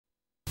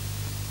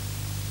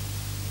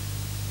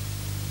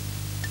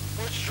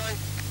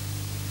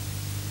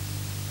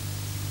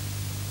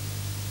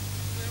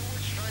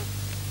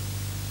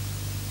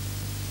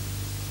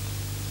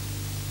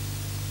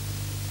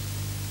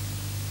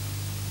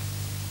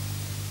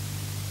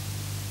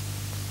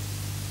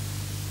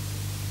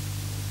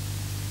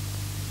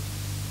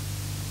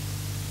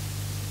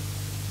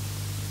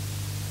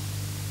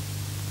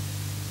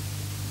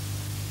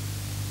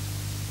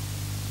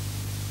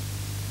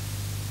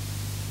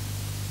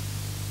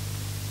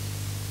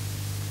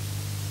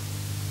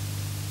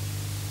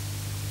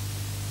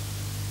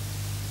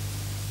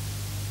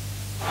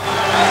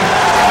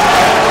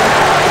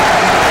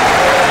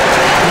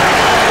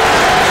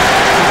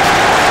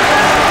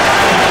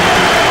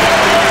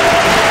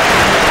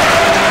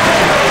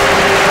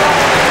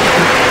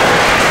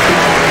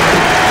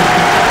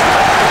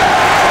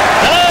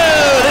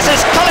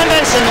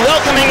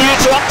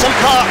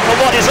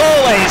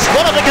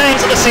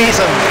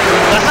Season,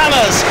 the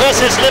Hammers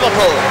versus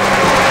Liverpool.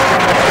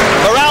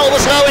 Morale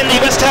was low in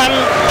the West Ham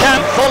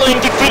camp following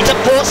defeat at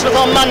Portsmouth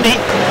on Monday,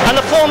 and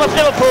the form of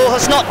Liverpool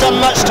has not done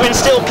much to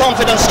instill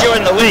confidence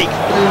during the week.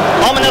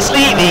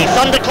 Ominously, the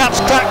thunderclaps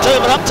cracked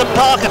over Upton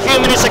Park a few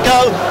minutes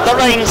ago, the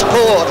rains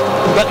poured.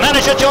 But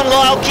manager John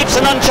Lyall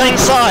keeps an unchanged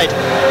side,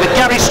 with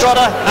Gary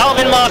Strodder,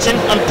 Alvin Martin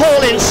and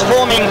Paul Ince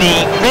forming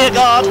the rear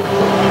guard,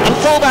 and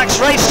fullbacks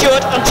Ray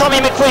Stewart and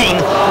Tommy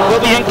McQueen will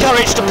be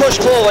encouraged to push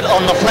forward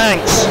on the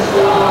flanks.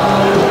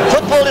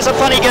 Football is a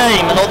funny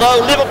game, and although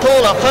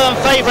Liverpool are firm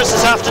favourites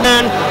this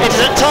afternoon, it is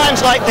at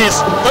times like this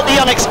that the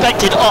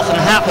unexpected often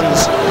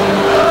happens.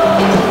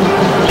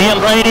 Liam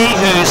Brady,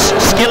 whose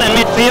skill in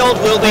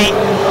midfield will be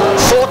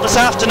sought this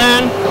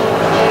afternoon,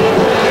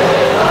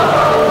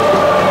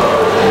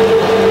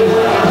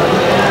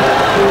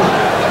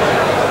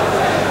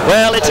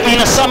 well, it's been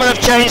a summer of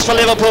change for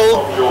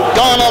Liverpool.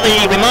 Gone are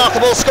the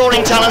remarkable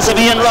scoring talents of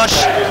Ian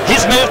Rush,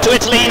 his move to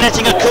Italy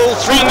netting a cool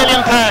 £3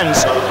 million,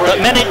 but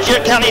manager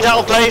Kenny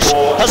Dalglish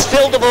has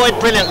filled the void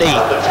brilliantly.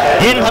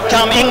 In have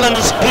come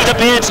England's Peter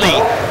Beardsley.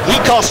 He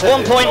cost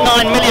 £1.9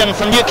 million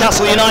from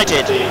Newcastle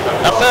United.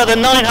 A further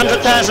 £900,000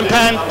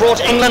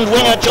 brought England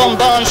winger John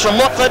Barnes from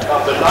Watford,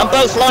 and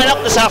both line up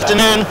this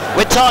afternoon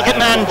with target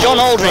man John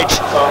Aldridge,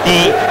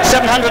 the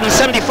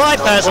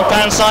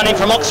 £775,000 signing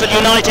from Oxford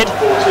United,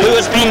 who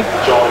has been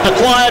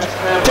acquired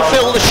to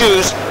fill the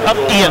shoes of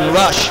Ian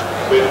Rush.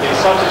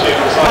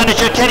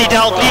 Manager Kenny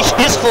Dalglish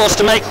is forced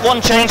to make one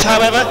change,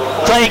 however.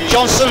 Craig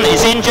Johnson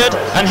is injured,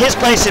 and his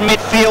place in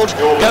midfield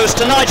goes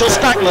to Nigel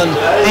Spackman,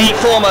 the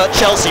former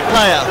Chelsea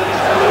player.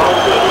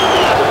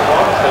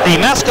 The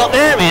mascot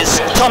there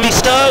is Tommy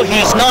Stowe.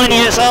 He's 9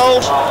 years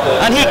old,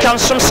 and he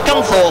comes from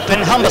Scunthorpe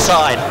in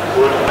Humberside.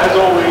 As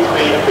always,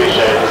 we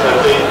appreciate that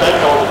they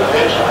don't go on the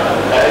pitch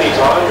at any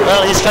time.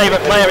 Well, his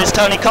favourite player is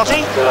Tony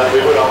Cottee,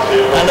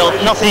 and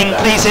nothing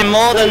please him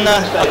more than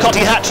a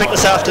Cottee hat-trick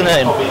this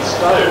afternoon.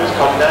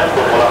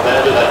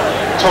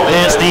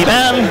 Here's the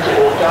man,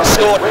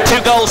 scored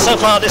 2 goals so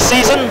far this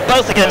season,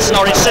 both against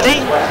Norwich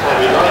City.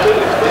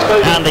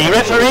 And the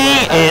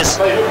referee is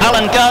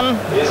Alan Gunn,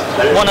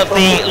 one of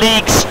the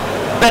league's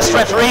best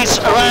referees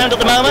around at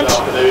the moment.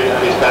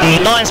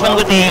 The linesman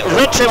with the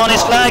red trim on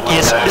his flag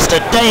is Mr.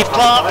 Dave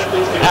Clark,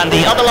 and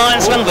the other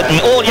linesman with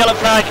the all-yellow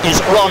flag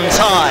is Ron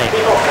Tye.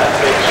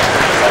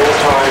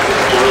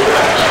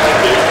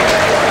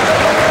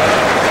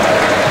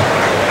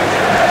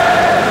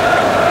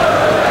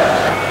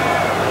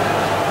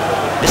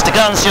 Mr.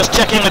 Gunn's just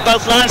checking with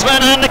both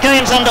linesmen, and the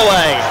game's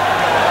underway.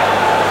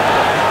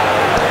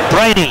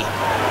 Brady.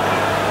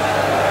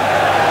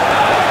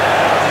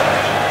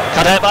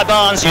 Cut out by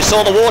Barnes. You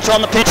saw the water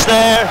on the pitch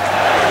there.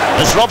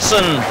 There's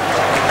Robson.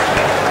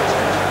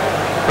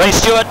 Ray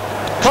Stewart.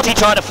 Cottee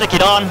tried to flick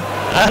it on,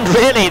 and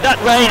really that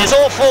rain is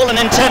all fallen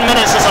in 10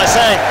 minutes, as I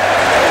say.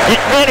 It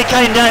really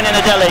came down in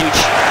a deluge.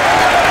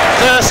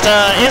 First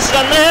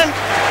incident there.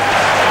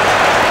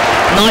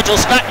 Nigel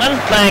Spackman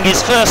playing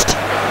his first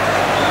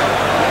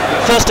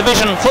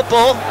division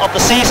football of the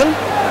season.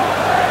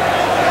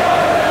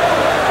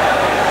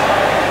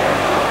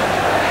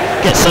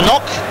 Gets a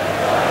knock.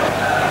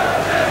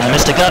 And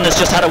Mr. Gunn has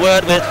just had a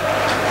word with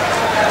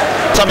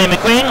Tommy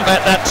McQueen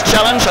about that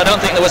challenge. I don't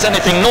think there was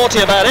anything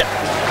naughty about it.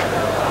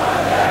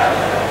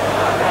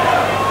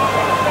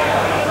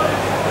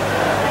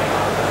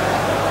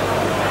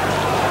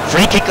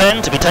 Free kick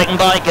then to be taken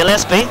by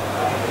Gillespie.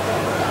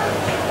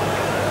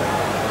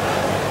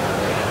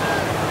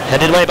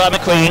 Headed away by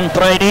McQueen.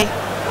 Brady.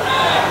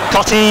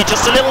 Cottee,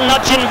 just a little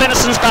nudge in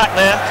Benison's back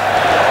there.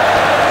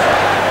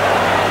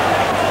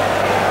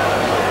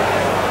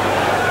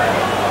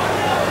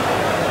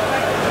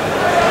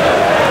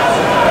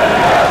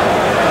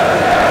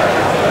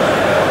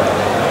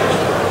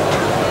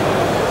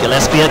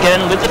 Gillespie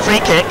again with the free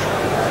kick.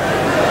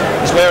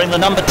 He's wearing the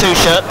number 2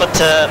 shirt, but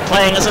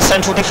playing as a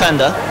central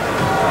defender.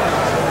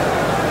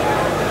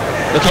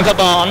 Looking for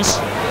Barnes.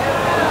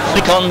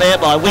 Flick on there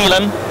by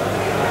Whelan.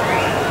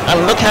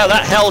 And look how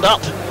that held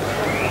up.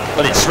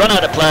 But it's run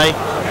out of play.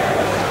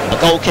 A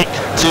goal kick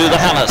to the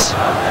Hammers.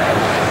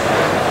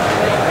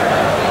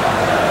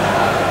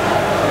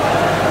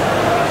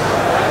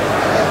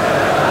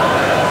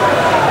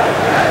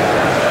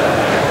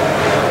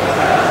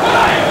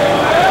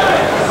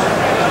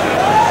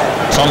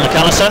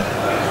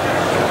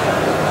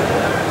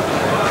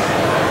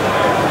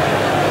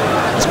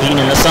 been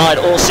in the side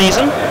all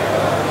season.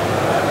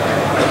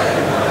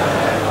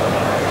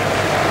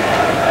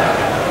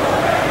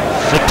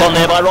 Flicked on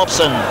there by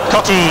Robson.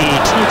 Cotty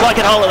didn't quite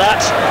get hold of that.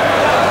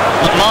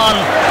 McMahon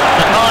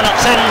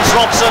upsends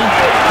Robson.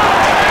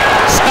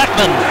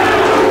 Spackman.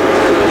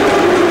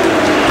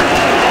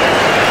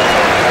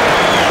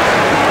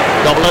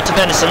 Gobbler to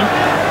Benison.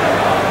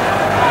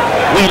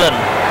 Whelan.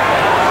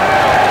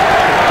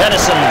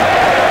 Benison.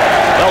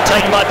 Well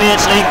taken by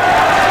Beardsley.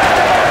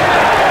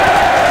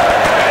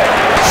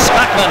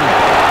 Spackman.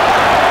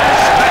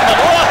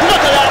 Oh,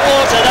 look at that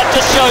water. That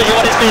just shows you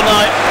what it's been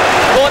like.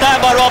 Brought down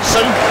by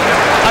Robson.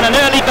 And an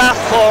early bath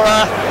for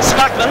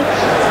Spackman.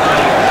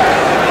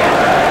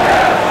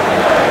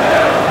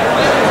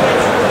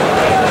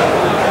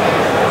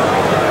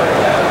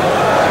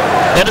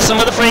 Edison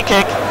with a free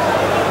kick.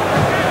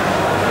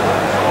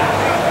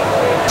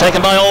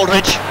 Taken by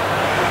Aldridge.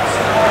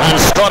 And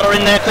Strodder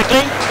in there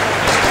quickly.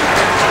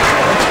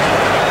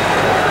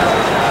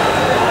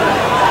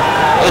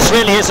 This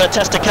really is a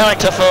test of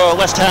character for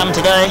West Ham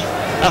today,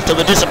 after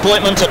the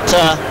disappointment at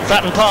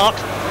Fratton Park.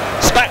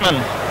 Spackman.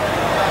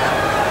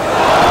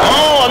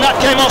 Oh, and that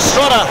came off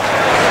Strodder.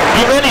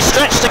 He really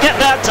stretched to get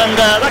that, and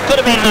that could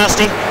have been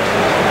nasty.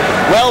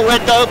 Well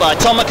read though by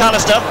Tom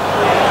McAllister.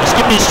 He's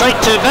given it straight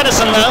to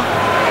Venison though.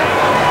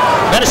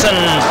 Venison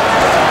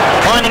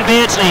finding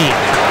Beardsley.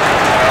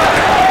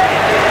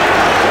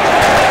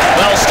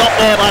 Well stopped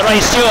there by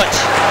Ray Stewart.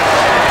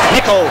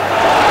 Nicol.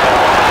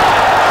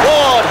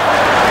 Ward.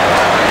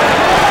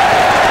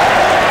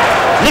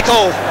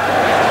 Nicol.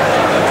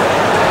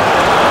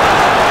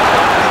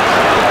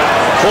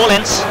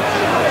 Collins.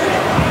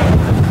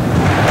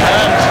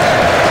 And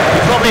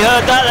you probably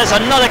heard that. There's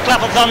another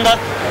clap of thunder.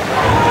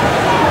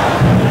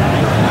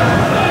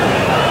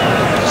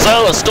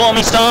 So a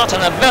stormy start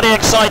and a very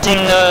exciting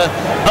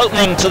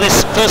opening to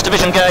this First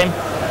Division game.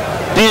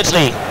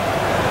 Beardsley.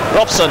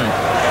 Robson.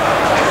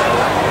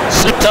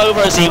 Slipped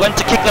over as he went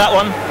to kick that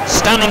one.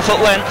 Standing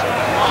foot went.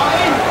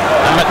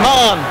 And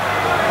McMahon.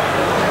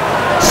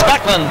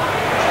 Spackman.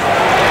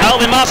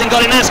 Alvin Martin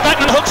got in there.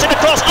 Spackman hooks it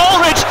across.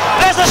 Aldridge.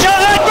 There's the shot.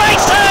 And great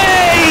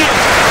save!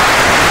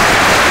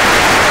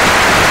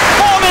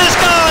 Form is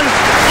gone.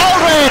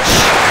 Aldridge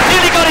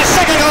nearly got his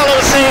second goal of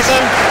the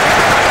season.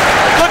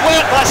 Good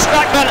work by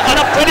Spackman and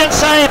a brilliant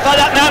save by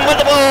that man with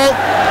the ball.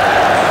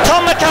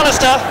 Tom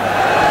McAllister.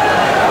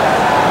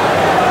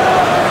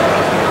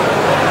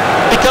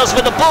 Because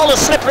with the ball as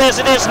slippery as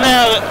it is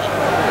now,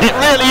 it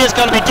really is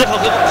going to be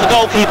difficult for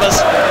goalkeepers.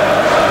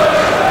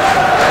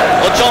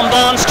 Well, John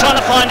Barnes trying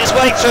to find his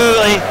way through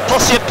a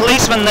posse of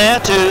policemen there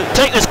to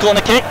take this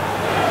corner kick.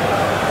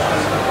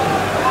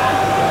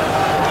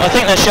 I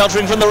think they're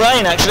sheltering from the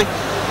rain, actually.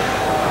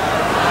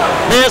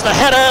 There's the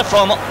header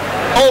from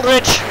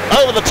Aldridge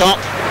over the top.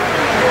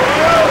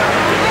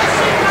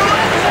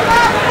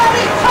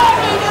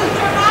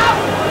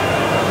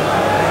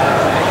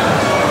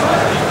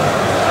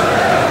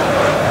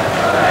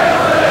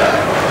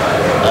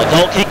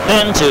 Goal kick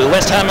then to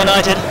West Ham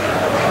United.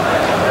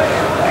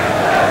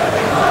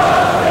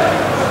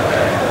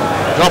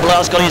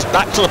 Roblar's got his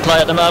back to the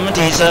play at the moment.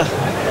 He's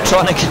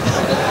trying to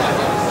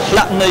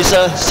flatten his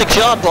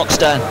 6-yard box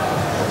down.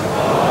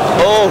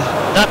 Oh,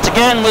 that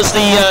again was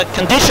the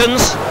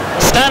conditions.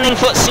 Standing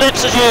foot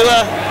slips as you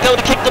go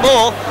to kick the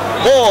ball.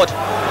 Ward.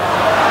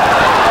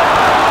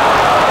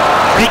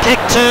 Free kick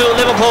to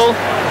Liverpool.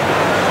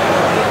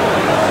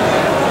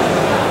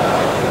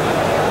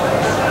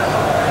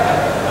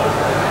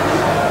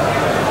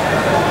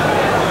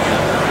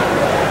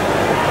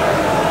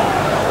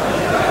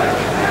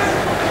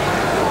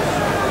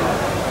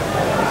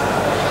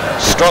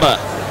 Strodder.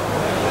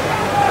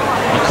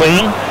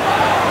 McQueen.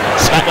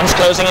 Spackman's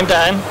closing him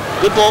down.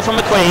 Good ball from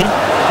McQueen.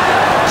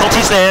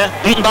 Cotty's there,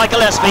 beaten by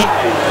Gillespie.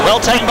 Well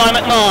taken by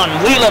McMahon.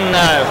 Whelan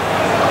now.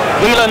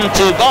 Whelan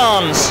to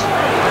Barnes.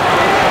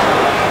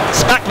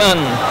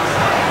 Spackman.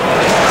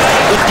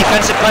 Good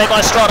defensive play by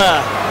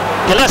Strodder.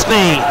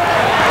 Gillespie.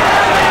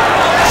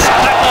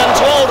 Spackman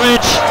to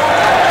Aldridge.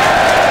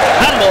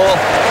 Handball.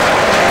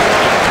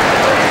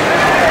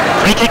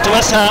 Free kick to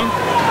West Ham.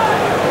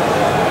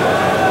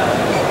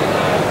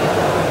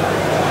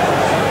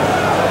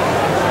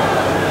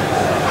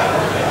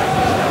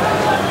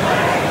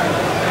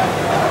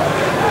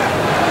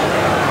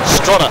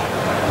 Strodder.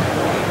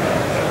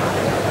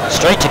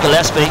 Straight to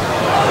Gillespie.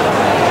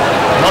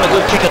 Not a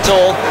good kick at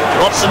all.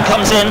 Robson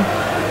comes in.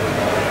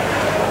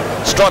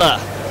 Strodder.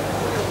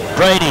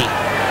 Brady.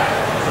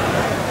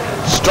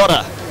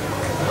 Strodder.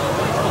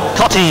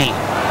 Cotty.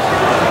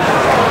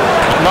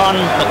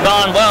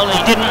 McMahon, well,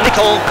 he didn't.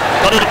 Nicol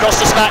got it across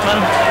to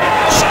Spackman.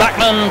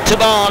 Spackman to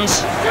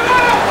Barnes.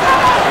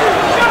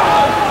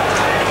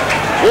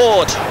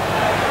 Ward.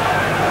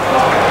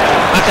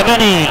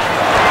 McAvenny.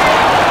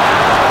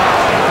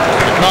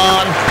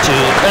 McMahon to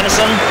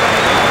Benison.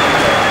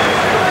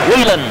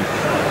 Whelan.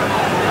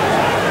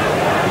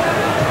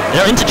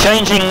 They're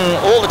interchanging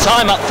all the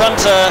time up front,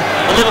 the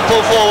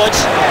Liverpool forwards.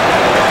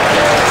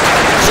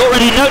 It's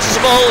already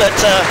noticeable that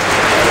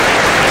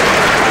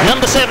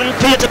Number 7,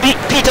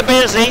 Peter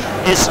Beardsley,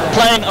 is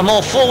playing a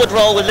more forward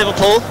role with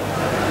Liverpool.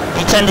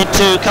 He tended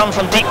to come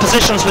from deep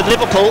positions with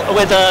Liverpool,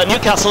 with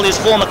Newcastle, his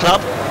former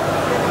club.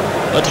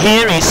 But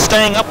here he's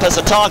staying up as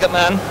a target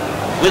man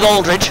with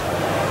Aldridge.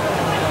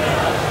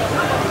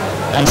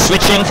 And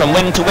switching from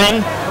wing to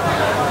wing.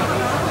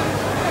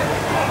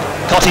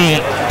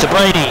 Cottee to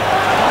Brady.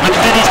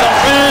 McAvenny's gone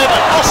through,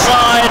 but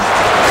offside.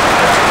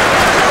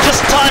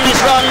 Just timed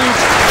his run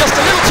just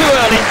a little too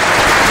early.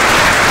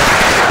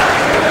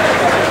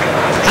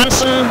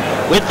 Hansen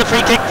with the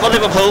free kick for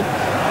Liverpool.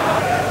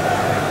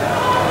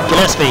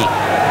 Gillespie.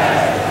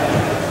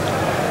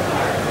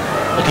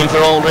 Looking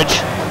for Aldridge.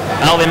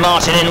 Alvin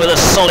Martin in with a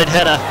solid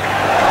header.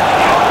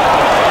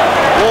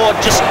 Ward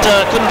just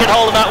couldn't get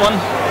hold of that one.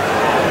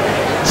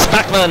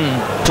 Spackman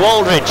to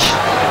Aldridge.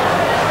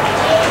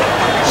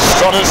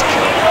 Strodder's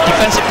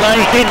defensive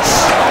play.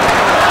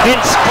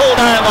 Vince pulled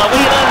down by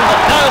Whelan, but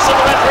no, said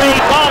the referee.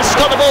 Barnes has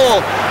got the ball.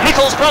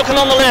 Nichols broken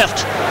on the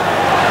left.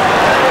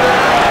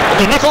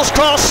 Nichols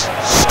cross,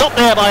 stopped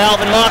there by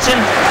Alvin Martin.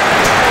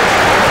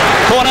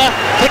 Corner,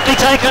 quickly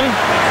taken.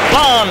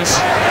 Barnes,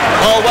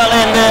 all well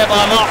in there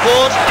by Mark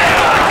Ward.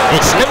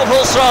 It's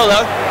Liverpool's throw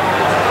though.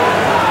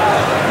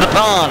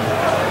 McMahon.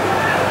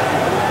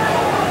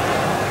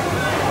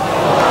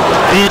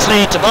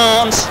 Beardsley to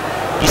Barnes.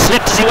 He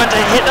slipped as he went to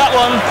hit that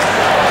one.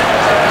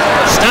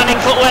 Standing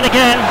foot went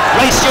again.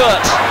 Ray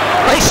Stewart.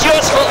 Ray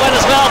Stewart's foot went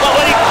as well, but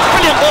when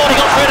brilliant ball, he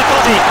got through to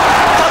Cottee.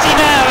 Cottee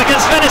now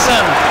against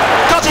Venison.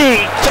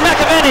 Cottee to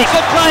McAvenny.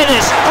 Good play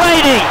this.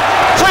 Brady.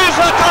 Through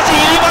for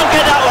Cottee. He won't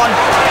get that one.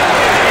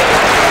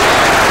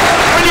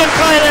 Brilliant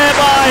play there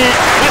by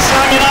West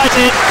Ham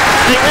United.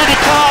 They really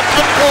carved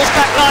Liverpool's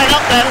back line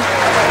up then.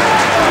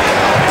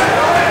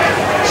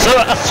 So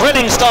a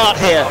thrilling start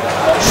here.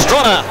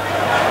 Stronner.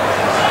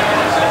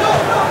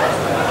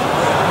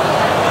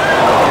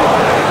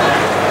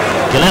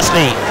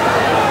 Gillespie.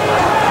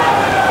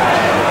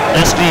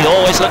 Gillespie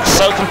always looks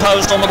so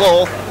composed on the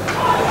ball.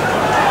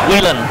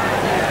 Whelan.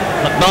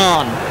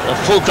 McMahon, the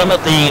fulcrum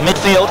at the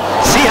midfield.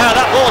 See how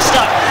that ball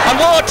stuck.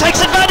 And Ward takes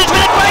advantage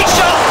with a great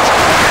shot.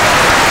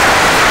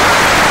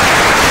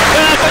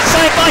 Well, good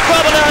save by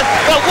Grobler.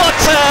 But what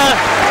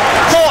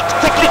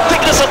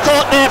quickness of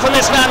thought there from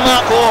this man,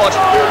 Mark Ward.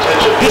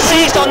 He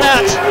seized on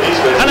that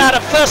and had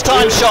a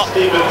first-time shot.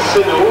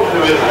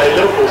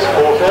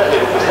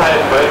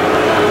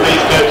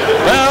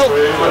 Well,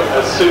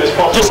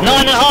 just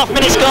 9.5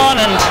 minutes gone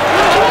and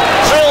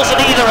thrills at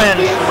either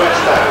end.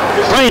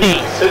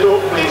 Brady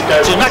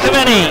to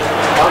McAvenny.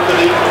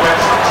 Underneath the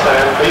west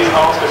stand, please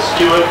ask a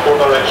steward for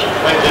direction.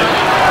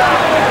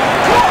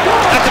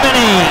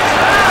 McAvenny.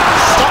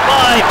 Stopped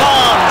by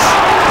Barnes.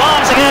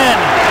 Barnes again.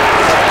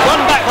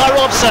 Run back by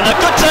Robson. A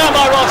good turn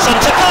by Robson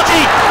to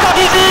Cottee.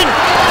 Cottie's in.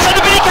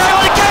 Centre-back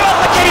carry. It came off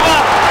the keeper.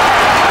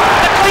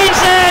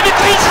 McQueen's there.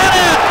 McQueen's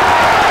header.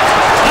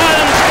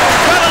 And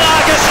Grobler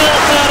gets a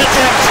little third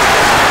attempt.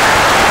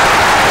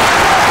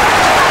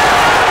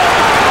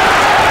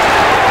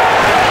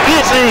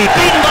 Beardsley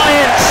beaten by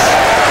Ince.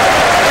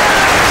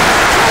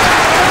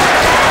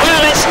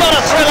 Well, it's not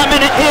a thriller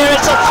minute here.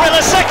 It's a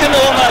thriller second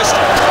almost.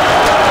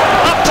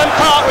 Upton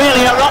Park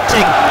really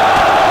erupting.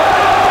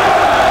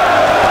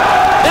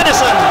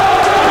 Edison.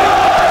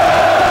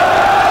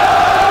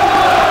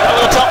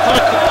 Over the top from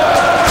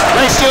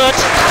Ray Stewart.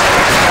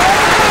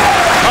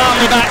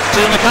 Calmly back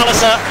to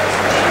McAllister.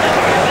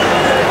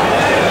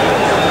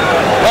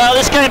 Well,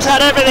 this game's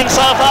had everything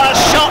so far.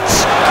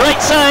 Shots,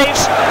 great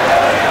saves.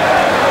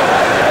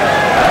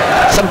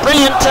 Some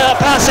brilliant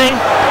passing.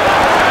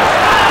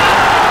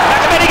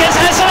 McAvenny gets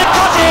Hansen and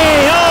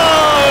Cottee.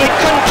 Oh, he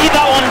couldn't keep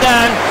that one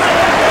down.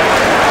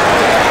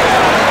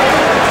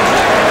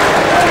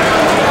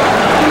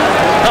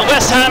 But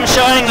West Ham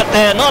showing that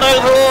they're not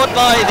overawed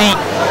by the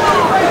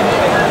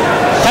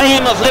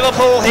fame of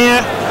Liverpool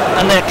here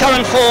and their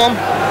current form.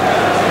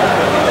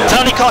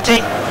 Tony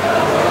Cottee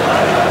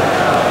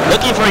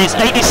looking for his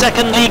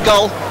 82nd league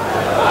goal.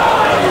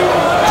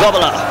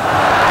 Grobler.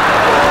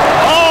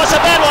 Oh, it's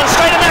a bad one.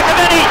 Straight to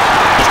McAvenny.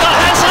 He's got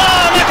Hansen.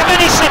 Oh,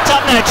 McAvenny slipped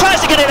up now.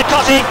 Tries to get into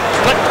Cottee,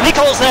 but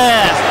Nichols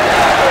there.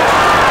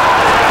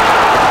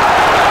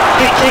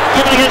 Free kick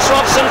given against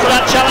Robson for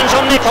that challenge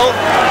on Nicholl.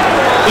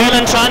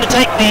 Whelan trying to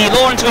take the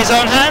law into his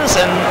own hands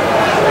and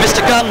Mr.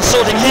 Gunn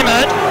sorting him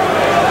out.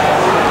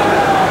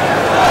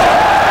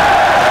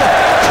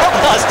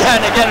 Grobler's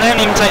down again. They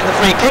haven't even taken the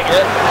free kick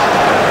yet.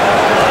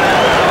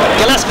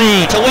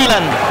 Gillespie to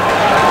Whelan.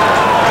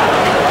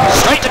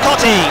 Straight to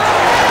Cottee.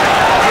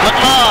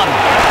 McMahon.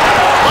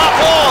 Mark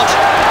Ward.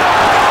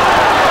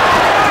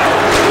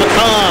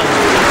 McMahon.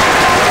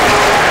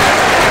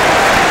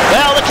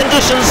 Well, the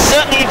conditions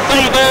certainly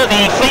favour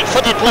the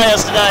fleet-footed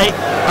players today,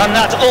 and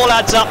that all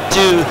adds up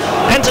to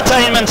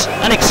entertainment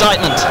and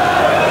excitement.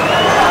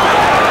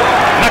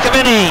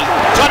 McAvenny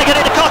trying to get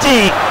into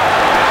Cottee.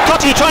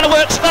 Cottee trying to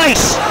work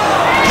space.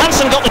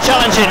 Hansen got the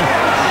challenge in.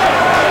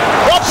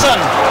 Robson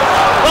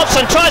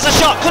tries a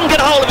shot, couldn't get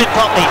a hold of it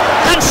properly.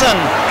 Hansen.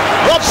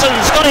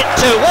 Robson's got it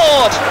to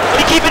Ward.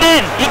 Will he keep it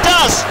in? He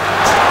does.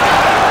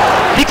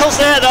 Nichols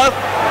there though.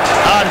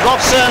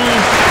 Robson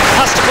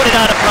has to put it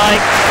out of play.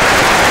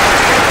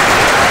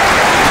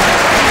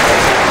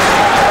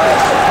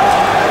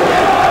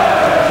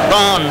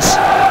 Barnes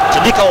to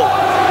Nicol.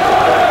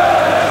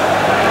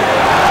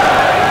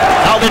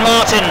 Alvin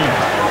Martin,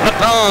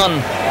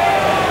 McMahon,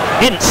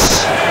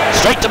 Ince,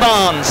 straight to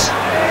Barnes.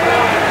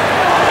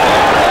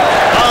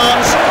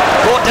 Barnes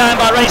brought down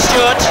by Ray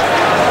Stewart.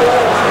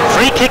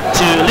 Free kick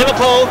to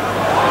Liverpool.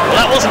 Well,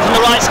 that wasn't from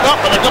the right spot,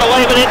 but they've got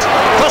away with it.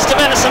 Cross to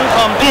Venison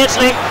from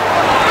Beardsley.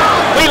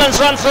 Whelan's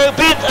run through.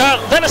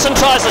 Venison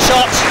tries the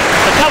shot.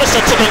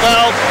 McAllister took it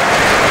well.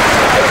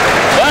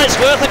 Well, it's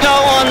worth a go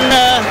on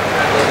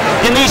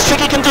in these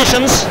tricky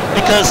conditions,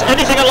 because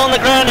anything along the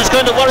ground is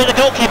going to worry the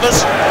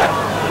goalkeepers.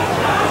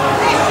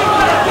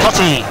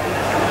 Cotty,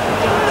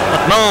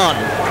 McMahon,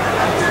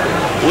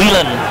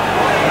 Whelan,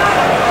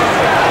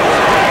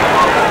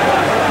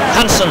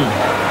 Hansen.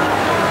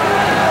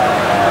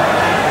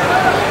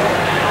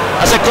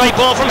 That's a great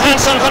ball from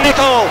Hansen for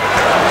Nicol.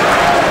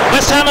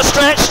 West Ham are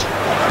stretched.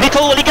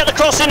 Nicol, will he get the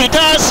cross in? He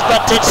does,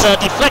 but it's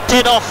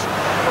deflected off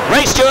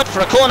Ray Stewart for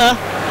a corner.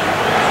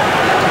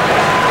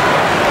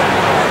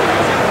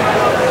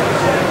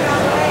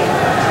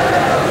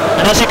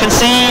 And as you can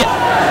see,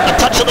 a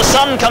touch of the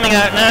sun coming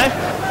out now.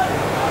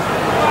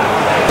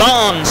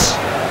 Barnes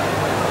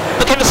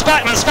looking to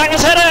Spackman.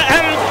 Spackman's header,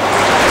 and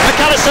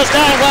McAllister's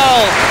down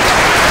well.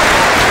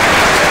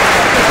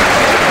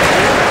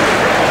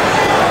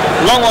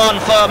 Long one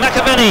for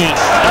McAvenny.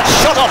 That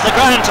shot off the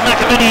ground to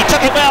McAvenny. He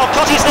took it well.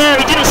 Cotty's there.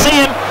 He didn't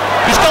see him.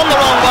 He's gone the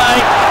wrong way.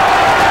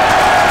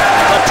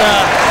 But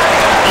a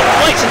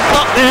blatant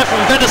block there from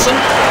Venison.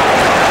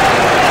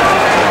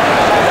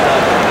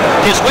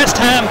 Gives West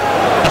Ham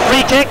a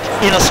free kick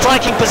in a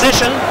striking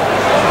position.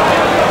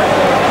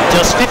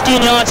 Just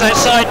 15 yards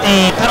outside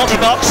the penalty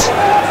box.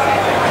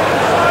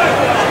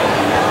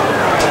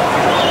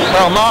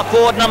 Well, Mark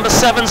Ward, number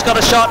 7's got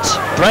a shot.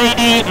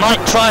 Brady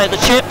might try the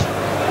chip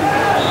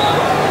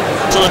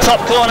to the top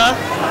corner.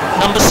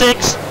 Number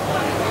 6,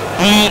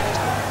 he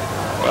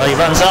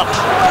runs up.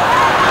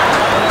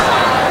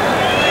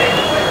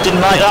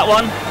 Didn't like that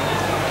one.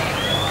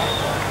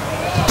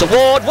 To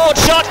Ward. Ward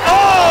shot.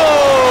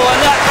 Oh,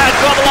 and that had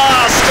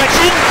Grobbelaar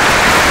stretching.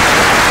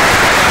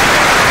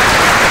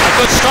 A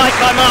good strike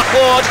by Mark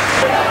Ward.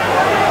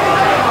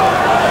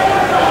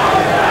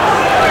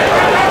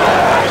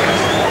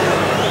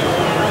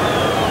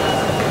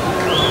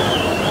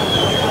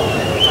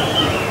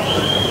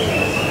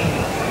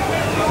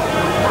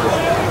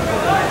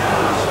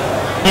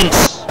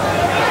 Ince. Oh,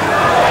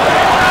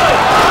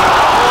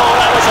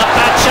 that was a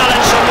bad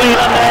challenge from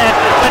Whelan there.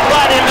 Went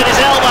right in with his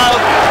elbow.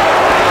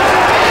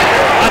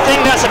 I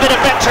think that's a bit of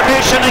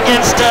retribution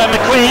against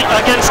McQueen.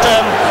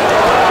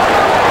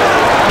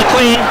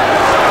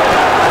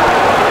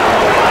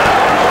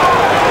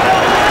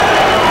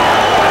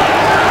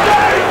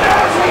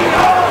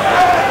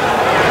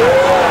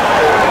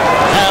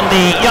 And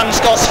the young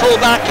Scots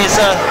fullback is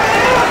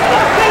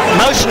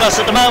motionless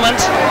at the moment.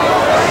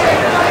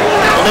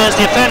 Well, there's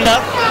the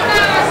offender,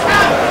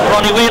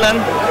 Ronnie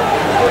Whelan.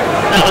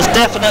 That was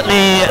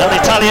definitely a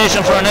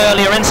retaliation for an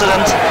earlier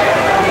incident.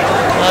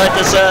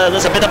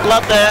 There's a bit of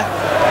blood there.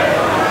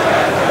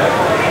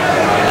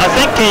 I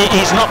think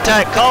he's knocked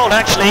out cold,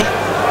 actually.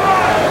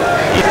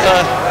 If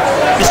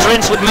Mr.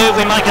 Ince would move,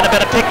 we might get a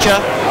better picture.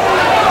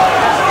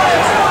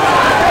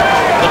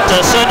 But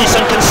certainly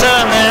some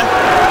concern there.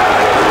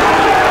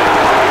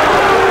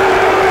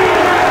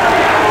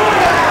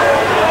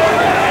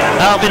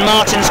 Alvin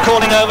Martin's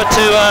calling over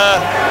to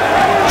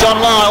John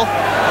Lyle.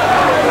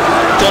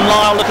 John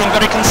Lyle looking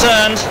very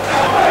concerned.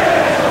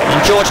 And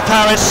George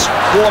Paris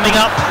warming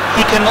up.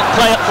 He can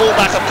play at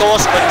fullback, of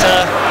course, but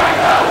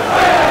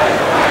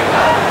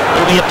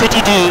it'll be a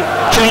pity to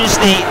change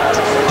the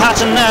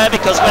pattern now,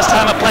 because West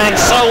Ham are playing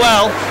so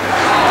well.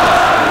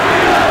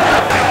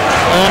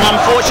 An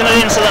unfortunate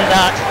incident,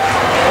 that.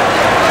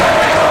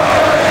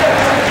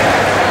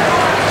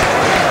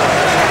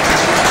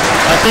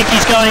 I think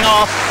he's going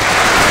off.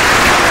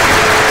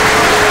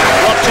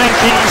 Rob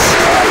Jenkins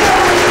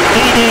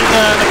leading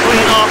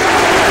McQueen off.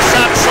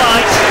 Sad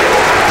sight.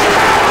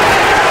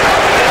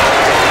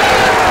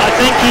 I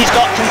think he's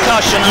got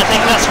concussion. I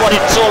think that's what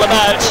it's all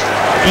about.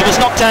 He was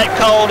knocked out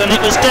cold, and it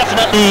was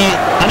definitely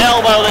an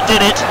elbow that did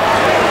it.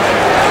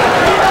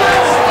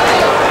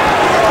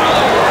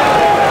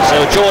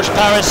 So George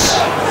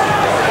Paris,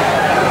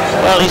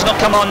 well, he's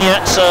not come on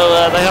yet, so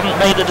they haven't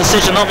made the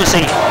decision,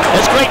 obviously.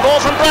 There's a great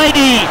ball from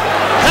Brady.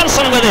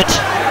 Hansen with it.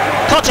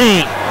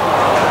 Cotty.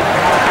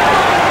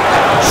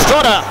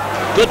 Strodder.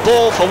 Good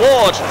ball for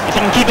Ward. If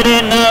he can keep it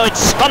in, no,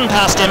 it's spun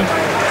past him.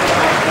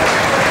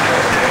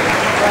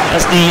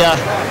 As the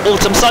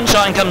autumn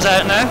sunshine comes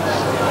out now.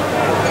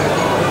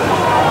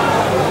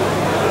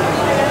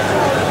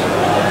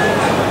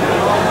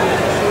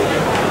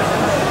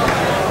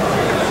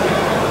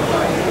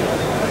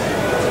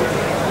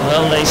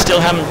 Well, they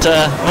still haven't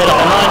made up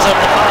their minds over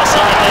the far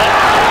side there.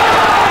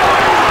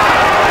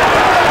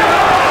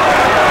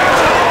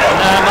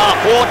 Now Mark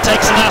Ward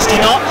takes a nasty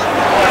knock.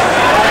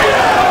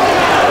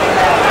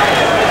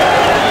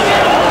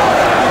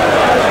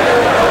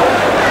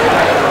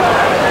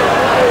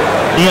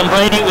 Ian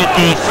Brady with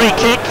the free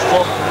kick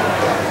for...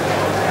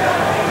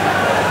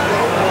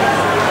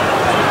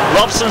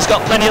 Robson's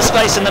got plenty of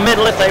space in the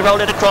middle if they roll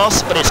it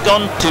across, but it's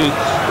gone to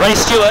Ray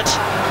Stewart.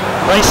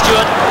 Ray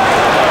Stewart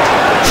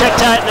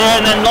checked out there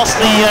and then lost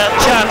the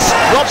chance.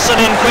 Robson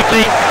in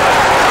quickly.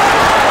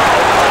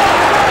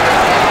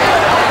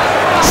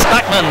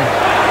 Spackman.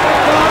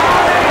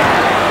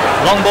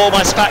 Long ball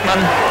by Spackman.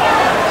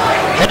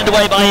 Headed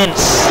away by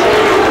Ince.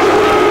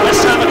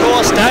 West Ham, of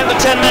course, down to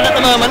 10 men at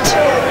the moment.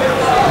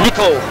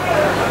 Nicol.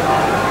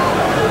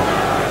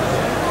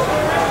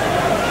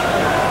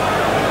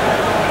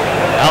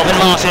 Alvin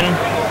Martin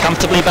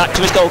comfortably back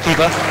to his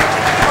goalkeeper.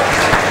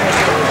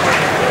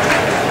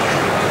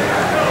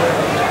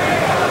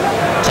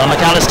 Tom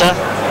McAllister.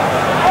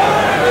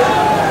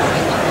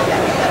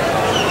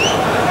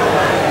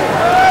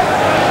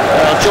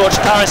 George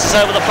Paris is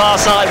over the far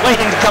side,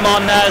 waiting to come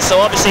on now,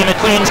 so obviously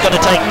McQueen's going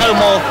to take no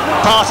more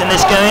part in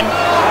this game.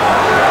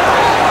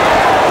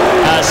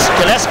 As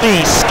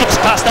Gillespie skips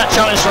past that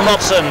challenge from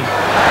Robson.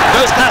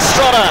 Goes past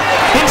Strotter.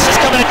 Ince is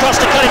coming across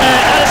to cut him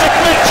out. That is a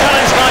great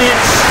challenge by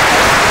Ince.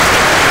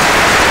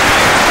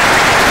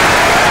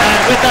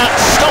 And with that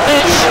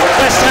stoppage,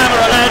 West Ham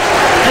are allowed,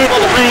 able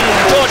to bring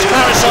George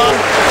Paris on.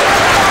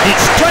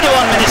 It's 21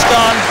 minutes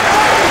gone.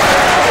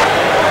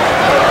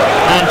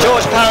 And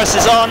George Paris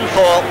is on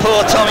for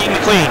poor Tommy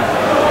McQueen.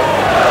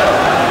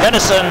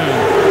 Venison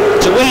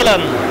to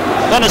Whelan.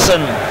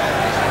 Venison.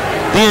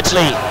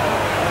 Beardsley.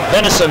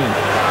 Venison.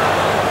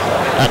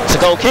 That's a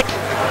goal kick.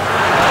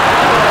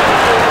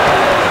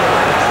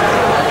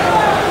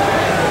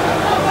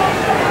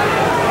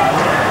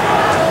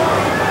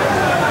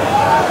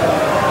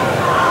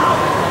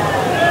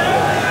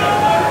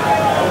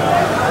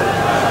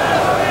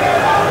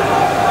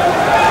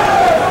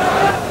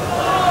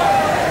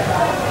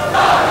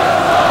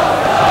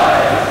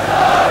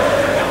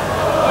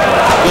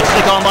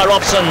 By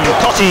Robson.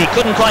 Cotty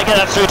couldn't quite get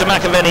that through to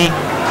McAvenny.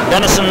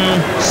 Venison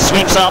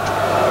sweeps up.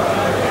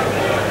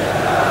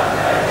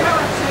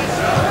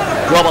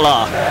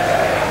 Grobbelaar.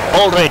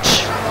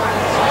 Aldridge.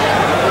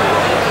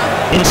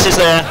 Ince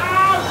is there.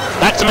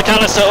 Back to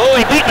McAllister. Oh,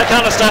 he beat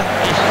McAllister.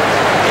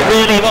 It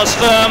really was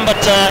firm, but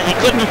he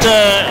couldn't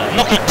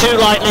knock it too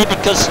lightly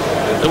because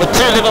there were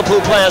two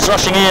Liverpool players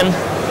rushing in.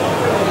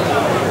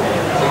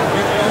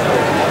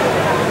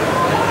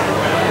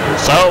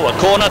 So a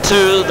corner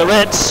to the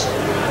Reds,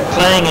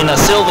 playing in a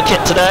silver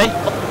kit today.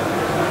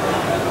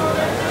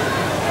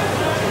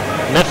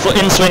 Left foot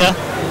in swinger.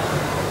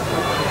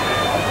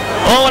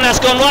 Oh, and that's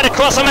gone right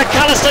across, and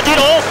McAllister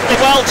did awfully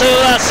well to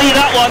see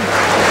that one,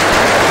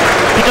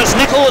 because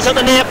Nicol was at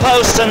the near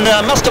post and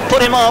must have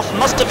put him off,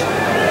 must have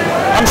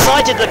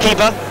unsighted the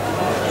keeper.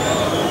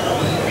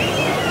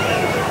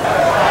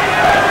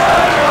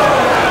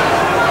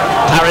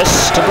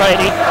 Paris to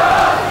Brady.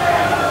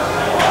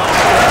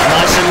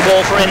 Nice little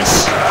ball for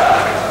Ince.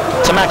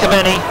 To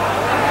McAvenny.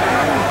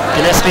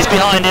 Gillespie's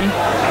behind him.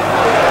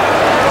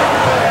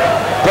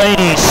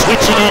 Brady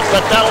switching it,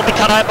 but that'll be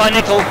cut out by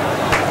Nicol.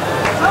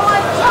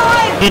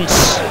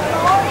 Ince.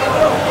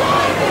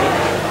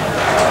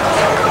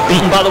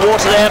 Beaten by the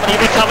water there, but he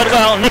recovered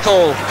well.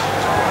 Nicol.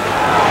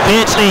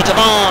 Beardsley to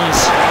Barnes.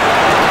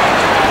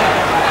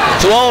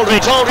 To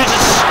Aldridge. Aldridge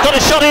has got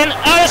a shot in.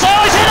 Oh, it's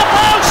always in a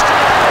post!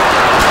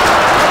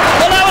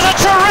 Well, that was a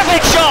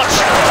terrific shot!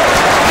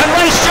 And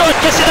Ray Stewart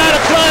gets it out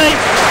of play.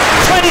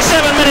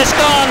 27 minutes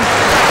gone.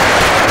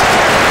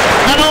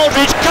 And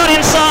Aldridge cut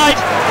inside,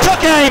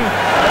 took aim,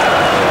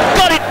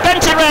 got it,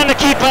 bent it round the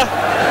keeper,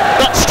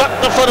 but struck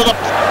the foot of the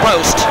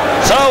post.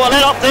 So a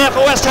let off there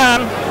for West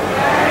Ham.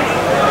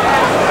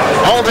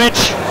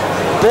 Aldridge,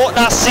 bought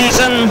last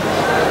season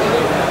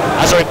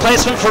as a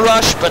replacement for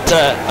Rush, but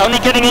only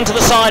getting into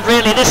the side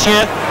really this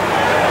year,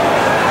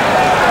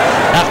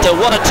 after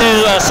one or two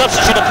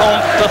substitute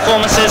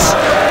performances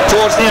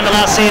towards the end of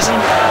last season.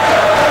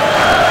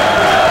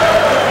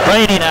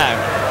 Brady now.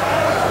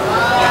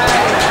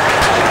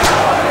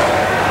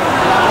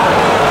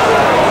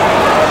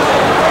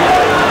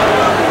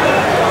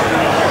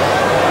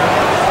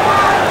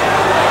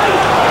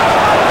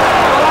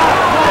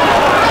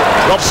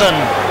 Robson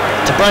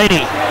to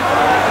Brady.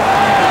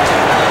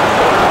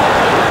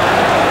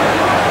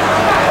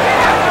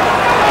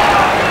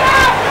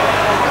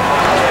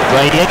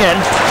 Brady again.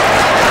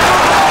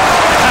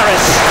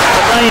 Harris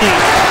to Brady.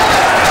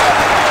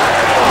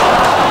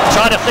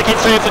 Tried to flick it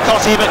through for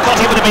Cotty, but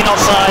Cotty would have been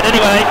offside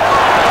anyway.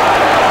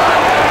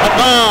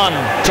 McMahon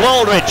to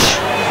Aldridge.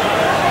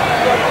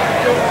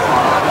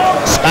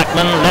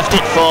 Spackman left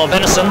it for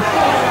Venison.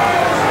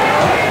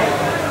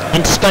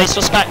 Into space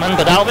for Spackman,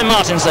 but Alvin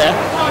Martin's there.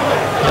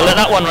 He'll let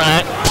that one run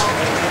out.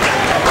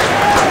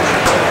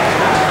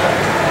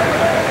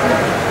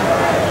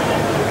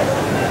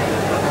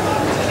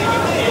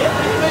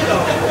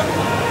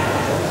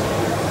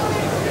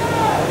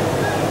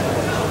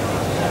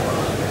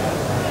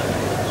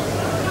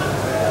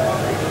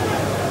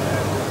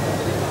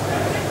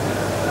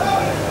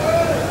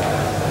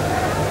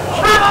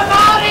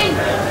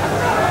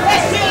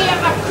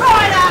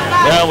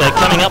 Well, we're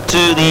coming up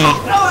to the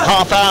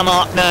half-hour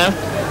mark now.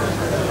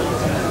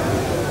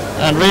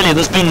 And really,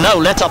 there's been no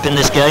let-up in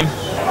this game.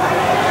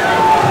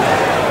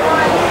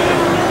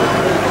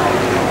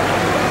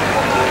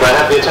 May I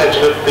have the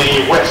attention of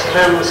the West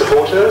Ham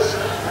supporters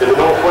in the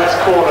northwest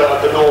corner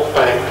of the North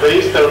Bank,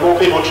 please. There are more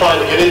people trying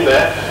to get in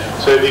there,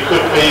 so if you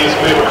could please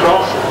move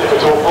across, if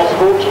at all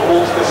possible,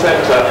 towards the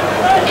centre.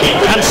 Keep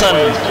the Hansen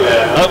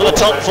over the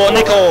top for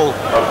Nicol.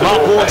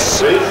 Mark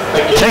Ward's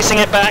chasing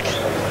it back.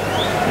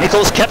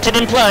 Nicol's kept it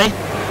in play.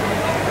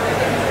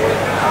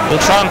 He'll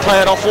try and play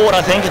it off Ward,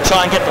 I think, and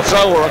try and get the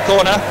throw or a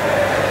corner.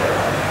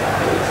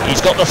 He's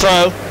got the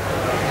throw.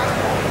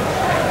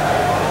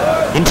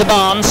 Into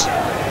Barnes.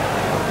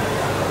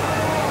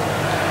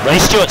 Ray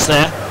Stewart's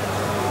there.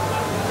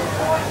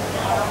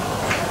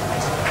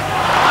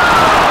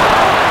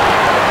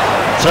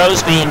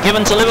 Throw's being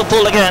given to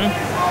Liverpool again.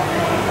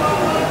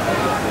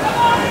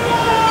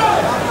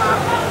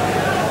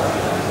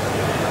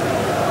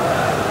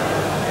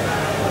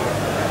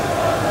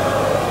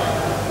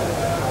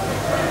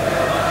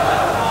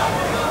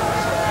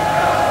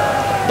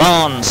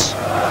 Barnes.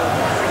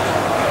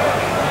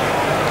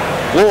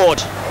 Ward.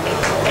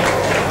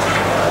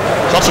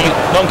 Cotty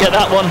won't get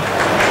that one.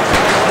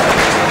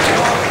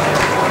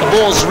 The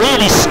ball's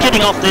really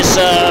skidding off this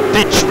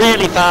pitch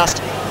really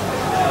fast.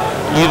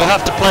 You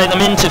have to play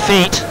them into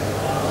feet.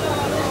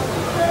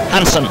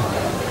 Hansen.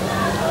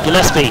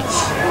 Gillespie.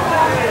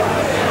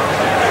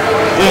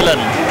 Whelan.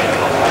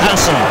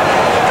 Hansen.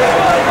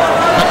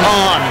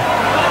 McMahon.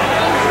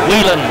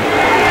 Whelan.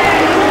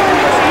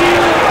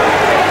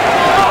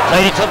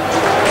 Played it for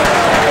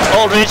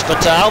Aldridge, but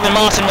Alvin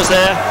Martin was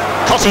there.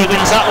 Cotty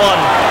wins that one.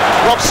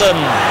 Robson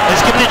has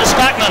given it to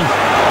Spackman.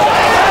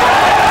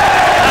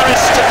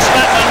 Harris took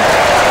Spackman.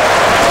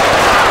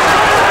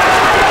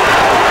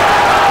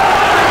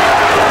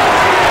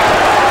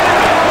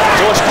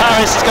 George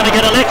Paris is going to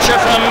get a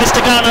lecture from Mr.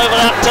 Gunn over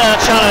that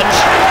challenge.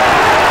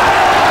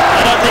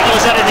 I don't think there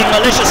was anything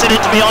malicious in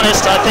it, to be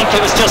honest. I think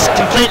it was just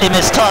completely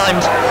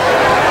mistimed.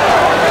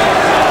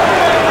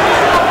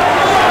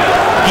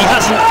 He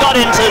hasn't got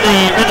into the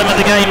rhythm of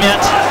the game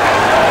yet.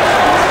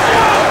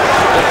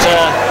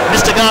 But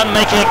Mr. Gunn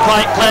making it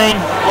quite plain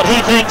what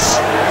he thinks.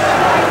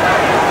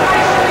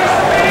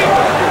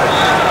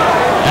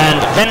 And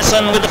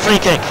Venson with the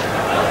free kick.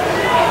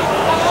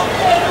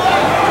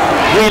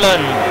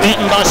 Whelan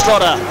beaten by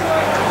Strodder.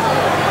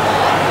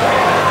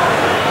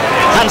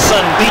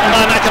 Hansen beaten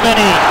by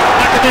McAvenny.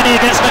 McAvenny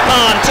against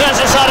McMahon. Turns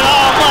inside.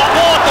 Oh, Mark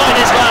Ward going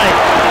his way.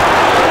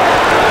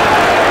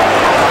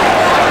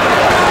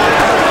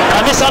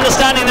 A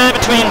misunderstanding there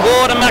between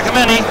Ward and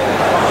McAvenny.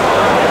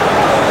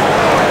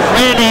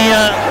 Really,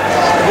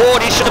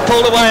 Ward, he should have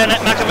pulled away and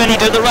let McAvenny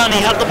do the run.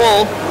 He had the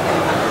ball.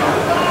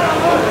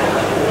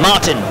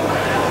 Martin.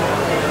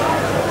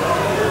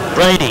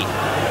 Brady.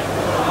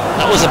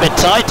 That was a bit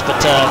tight,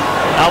 but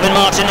Alvin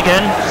Martin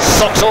again.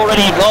 Socks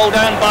already rolled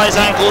down by his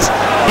ankles.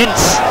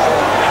 Ince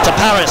to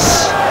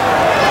Paris.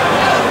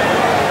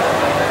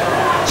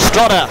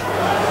 Strodder.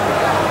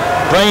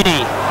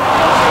 Brady.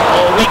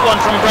 Oh, weak one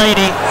from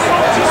Brady.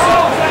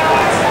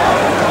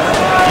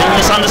 Little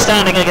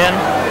misunderstanding again.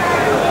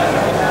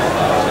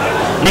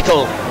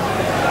 Nicol.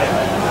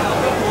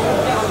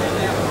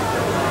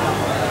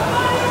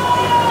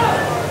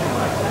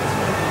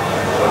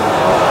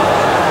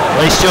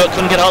 Ray Stewart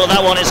couldn't get hold of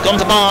that one. It's gone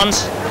to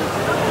Barnes.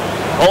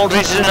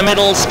 Aldridge is in the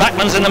middle.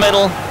 Spackman's in the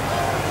middle.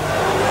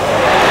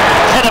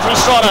 Header from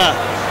Strodder.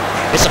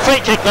 It's a free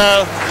kick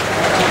though.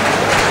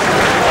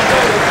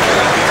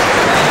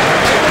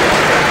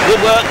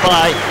 Good work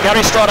by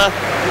Gary Strodder.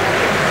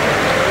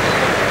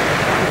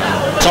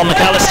 Tom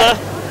McAllister.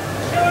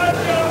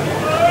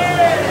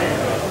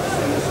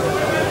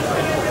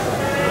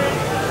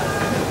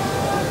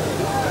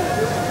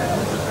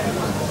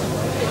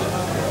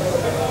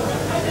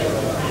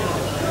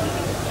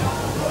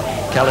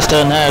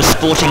 McAllister now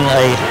sporting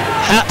a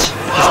hat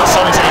as the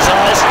sun's in his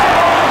eyes.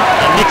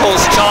 And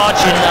Nicol's charge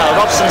in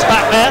Robson's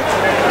back there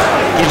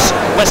gives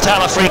West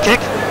Ham a free kick.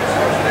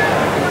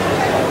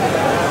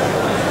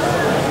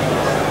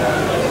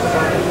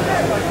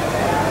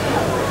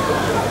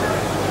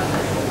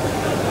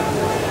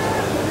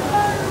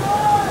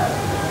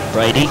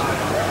 Brady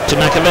to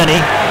McAvenny.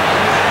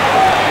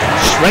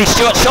 Ray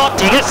Stewart shot,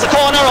 he gets the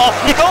corner off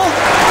Nicol.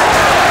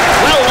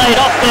 Well laid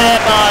off there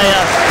by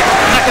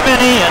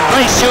McAvenny and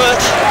Ray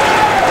Stewart,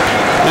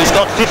 who's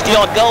got 50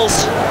 odd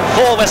goals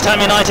for West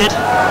Ham United.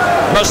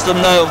 Most of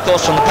them though, of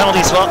course, from the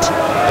penalty spot.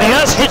 But he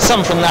has hit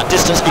some from that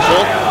distance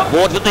before.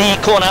 Ward with the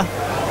corner.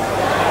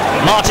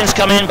 Martin's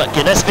come in, but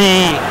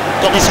Gillespie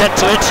got his head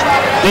to it.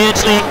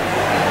 Beardsley.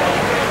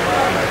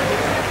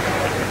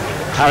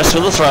 Harris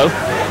with the throw.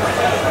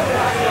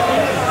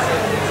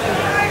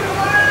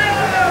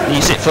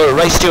 Leaves it for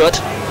Ray Stewart.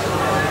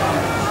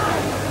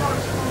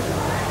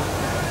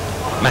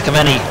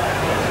 McAvenny.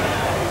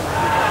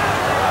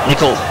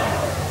 Nicol.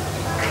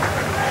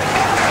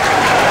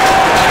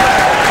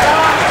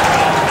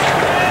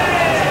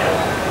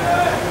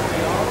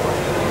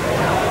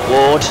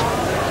 Ward.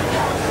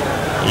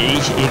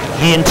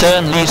 He in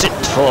turn leaves it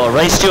for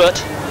Ray Stewart.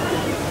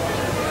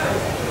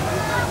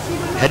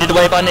 Headed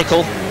away by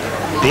Nicol.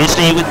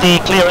 Beasley with the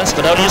clearance,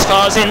 but only as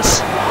far as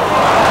Ince.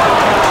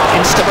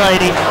 Ince to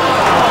Brady.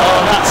 Oh,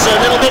 that's a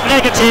little bit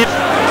negative.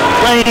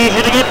 Brady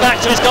hitting it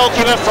back to his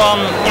goalkeeper from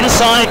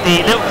inside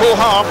the Liverpool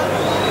half.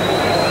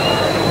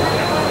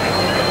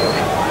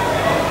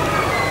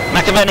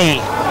 McAvenny.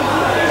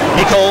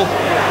 Nicol.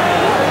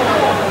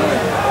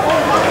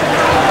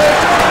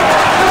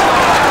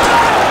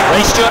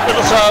 Ray Stewart with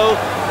the throw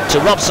to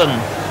Robson.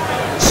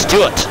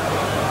 Stewart.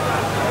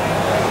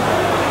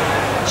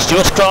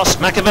 Stewart's cross,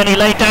 McAvenny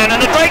laid down,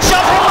 and a great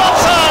shot from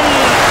Robson!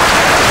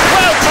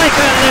 Well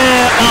taken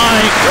there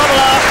by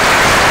Grobbelaar.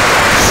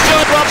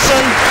 Stuart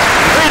Robson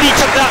really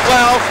took that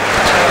well.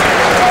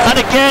 And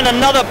again,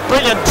 another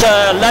brilliant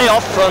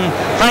layoff from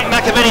Frank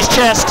McAvenny's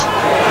chest.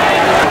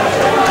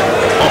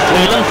 Off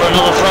Whelan for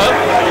another throw.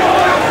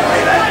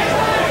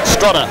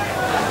 Strodder.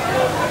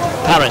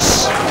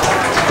 Paris.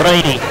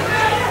 Brady.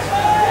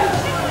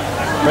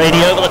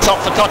 Brady over the top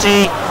for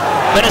Cottee.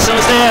 Benison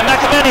was there.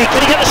 McAvenny, can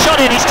he get the shot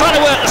in? He's trying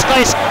to work the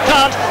space.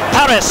 Can't.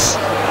 Paris.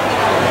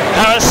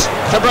 Paris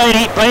for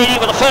Brady. Brady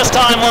with the first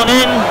time one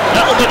in.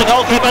 That will be the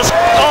goalkeepers.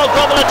 Oh,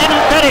 Grobbelaar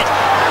didn't get it.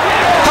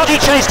 Cottee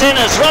chased in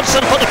as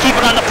Robson put the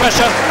keeper under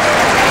pressure.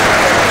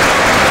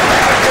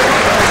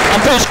 And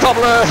Bruce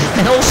Grobbelaar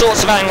in all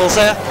sorts of angles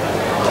there.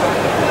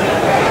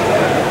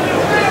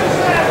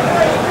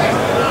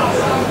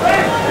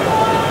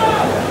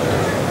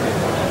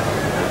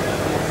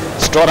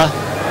 Strodder.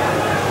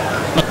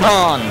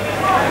 McMahon.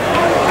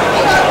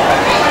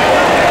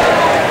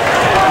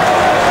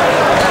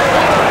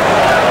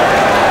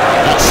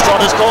 That's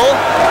Strodder's ball.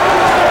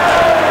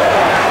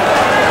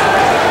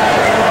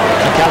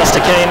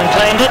 McAllister came and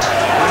claimed it.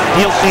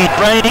 He'll feed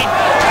Brady.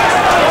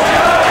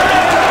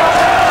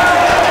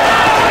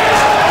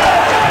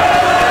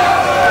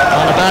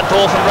 On a bad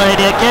ball from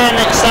Brady again.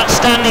 It's that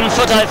standing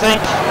foot, I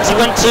think. As he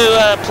went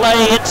to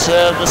play it,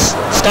 the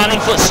standing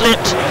foot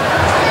slipped.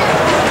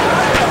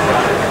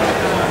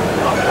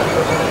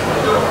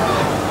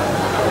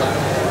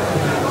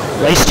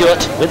 Ray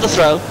Stewart with the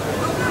throw.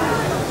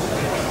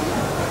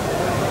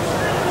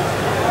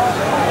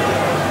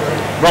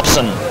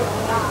 Robson.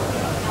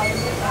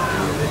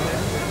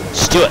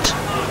 Stewart.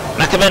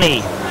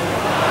 McAvenny.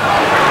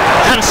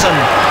 Hansen.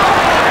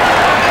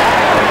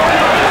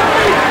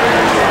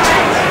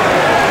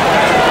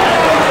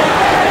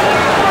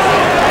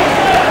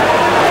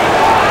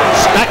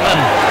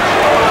 Spackman.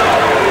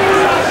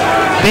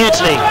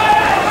 Beardsley.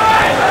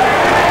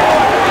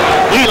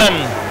 Whelan.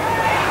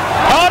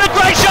 Oh, and a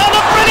great shot! A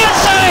brilliant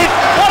save!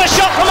 What a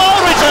shot from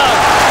Aldridge, though!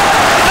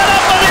 An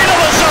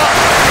unbelievable shot!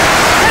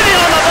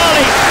 Hitting on the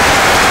volley!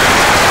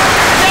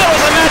 That was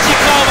a magic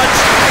moment!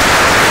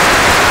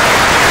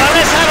 Now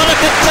let's have a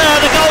look at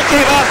the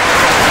goalkeeper,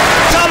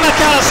 Tom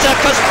McAllister,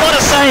 because what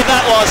a save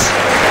that was!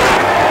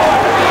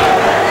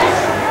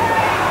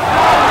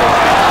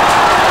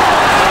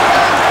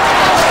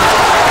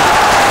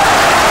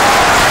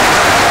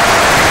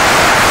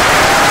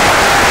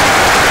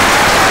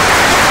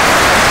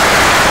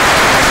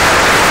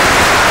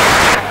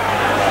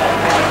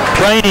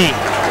 Brady.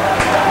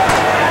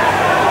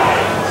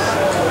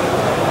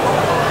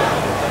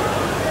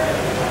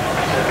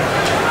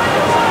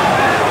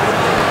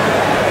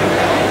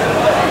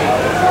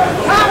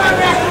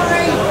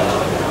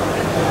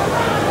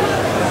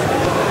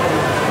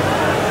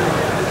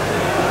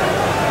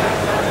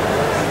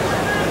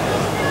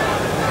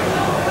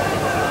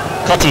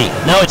 Cottee.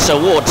 No, it's a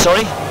Ward,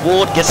 sorry.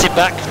 Ward gets it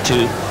back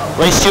to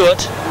Ray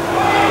Stewart.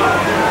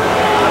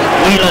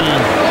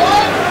 Whelan.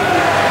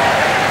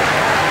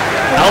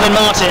 Alvin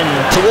Martin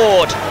to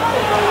Ward.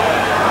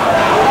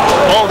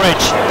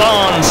 Aldridge,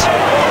 Barnes,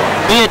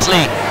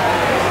 Beardsley.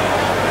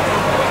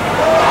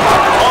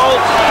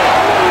 Oh,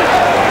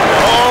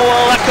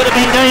 well, that could have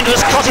been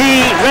dangerous.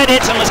 Cottee read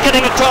it and was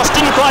getting across,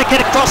 didn't quite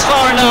get across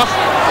far enough.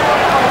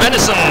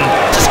 Benison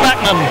to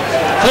Spackman.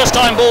 First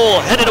time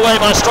ball headed away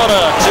by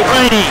Strodder to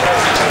Brady.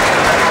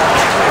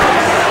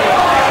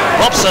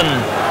 Robson,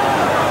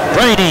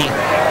 Brady.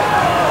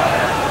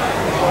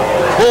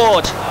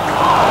 Ward.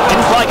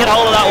 Didn't quite get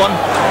hold of that one.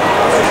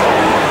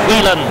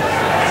 Whelan.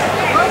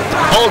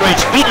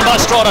 Aldridge beaten by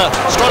Strodder.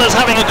 Strodder's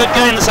having a good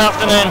game this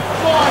afternoon.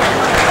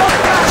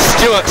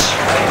 Stewart.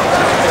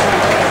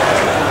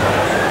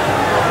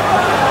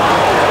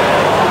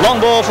 Long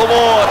ball for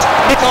Ward.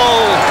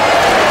 Nicol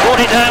brought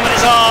it down with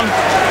his arm.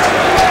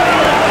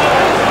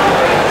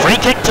 Free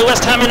kick to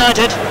West Ham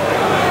United.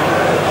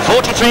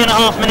 43 and a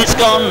half minutes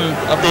gone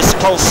of this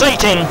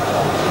pulsating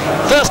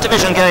first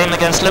division game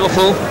against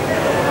Liverpool.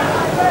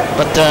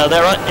 But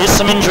there is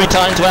some injury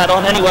time to add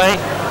on anyway,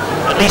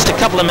 at least a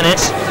couple of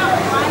minutes.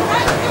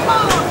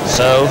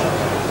 So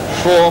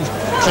 4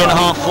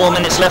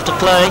 minutes left to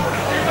play,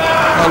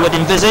 I would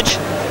envisage,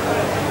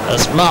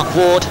 as Mark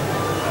Ward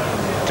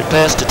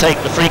prepares to take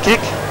the free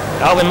kick.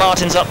 Alvin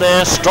Martin's up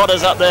there,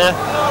 Strodder's up there.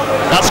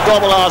 That's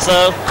Grobbelaar's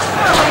though.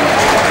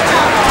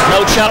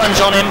 No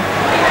challenge on him.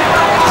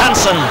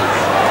 Hansen.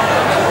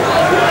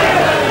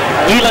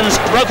 Whelan's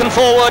broken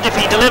forward if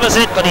he delivers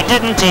it, but he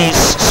didn't. He's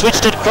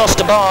switched it across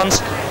to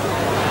Barnes.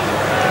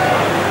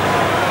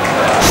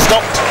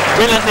 Stopped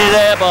Brilliantly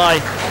there by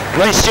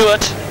Ray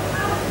Stewart.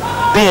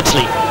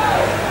 Beardsley.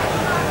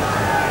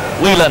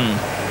 Whelan.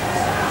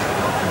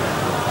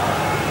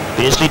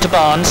 Beardsley to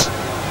Barnes.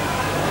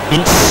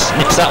 Ince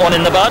nips that one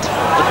in the bud,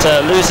 but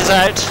loses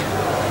out.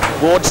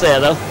 Ward's there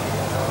though.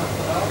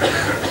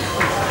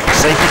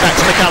 Safely back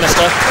to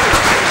McAllister.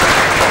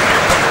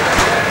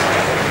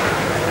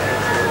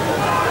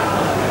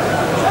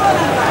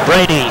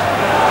 Brady.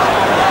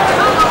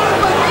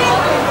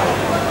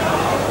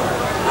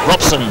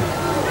 Robson.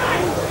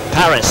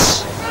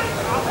 Paris.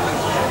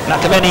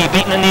 McAvenny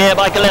beaten in the air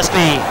by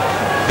Gillespie.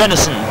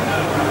 Venison.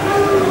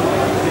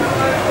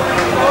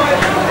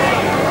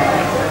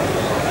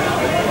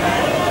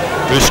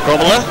 Bruce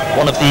Grobbler,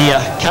 one of the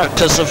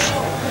characters of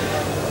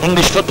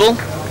English football.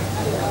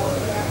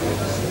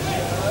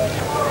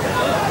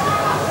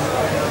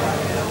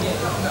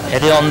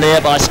 Headed on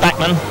there by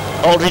Spackman.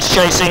 Aldridge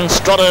chasing,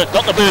 Strodder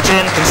got the boot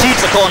in,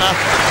 concedes the corner,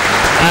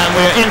 and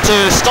we're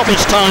into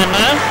stoppage time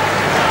now.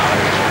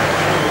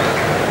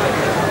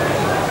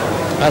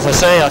 As I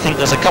say, I think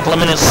there's a couple of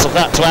minutes of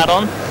that to add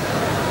on.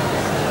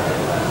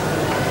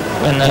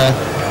 When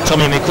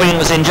Tommy McQueen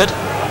was injured.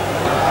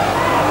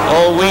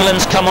 Oh,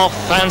 Whelan's come off,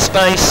 found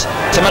space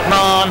to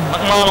McMahon.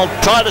 McMahon will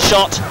try the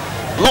shot,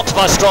 blocked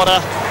by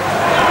Strodder.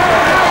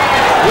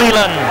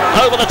 Whelan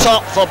over the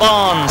top for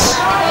Barnes.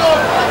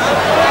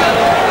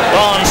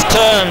 Barnes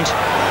turned,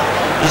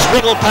 his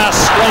wriggle pass,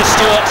 Ray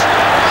Stewart.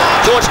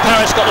 George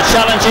Paris got the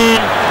challenge in,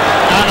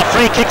 and a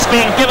free kick's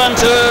being given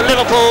to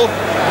Liverpool.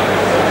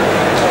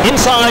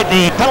 Inside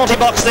the penalty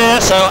box there,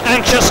 so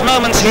anxious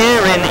moments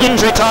here in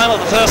injury time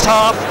of the first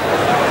half.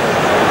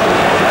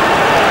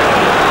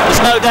 There's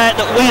no doubt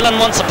that Whelan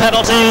wants a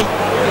penalty.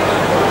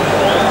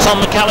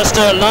 Tom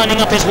McAllister lining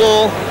up his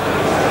wall.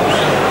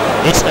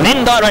 It's an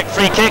indirect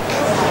free kick,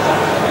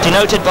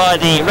 denoted by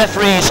the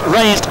referee's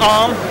raised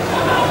arm.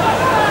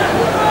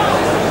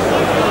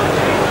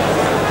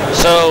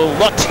 So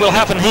what will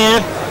happen here?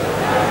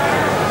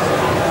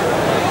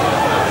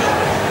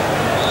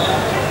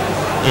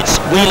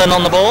 It's Whelan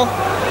on the ball.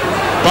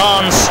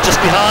 Barnes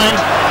just behind.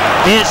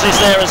 Beardsley's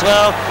there as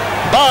well.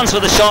 Barnes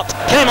with a shot,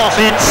 came off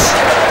Ince.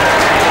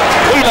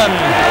 Whelan.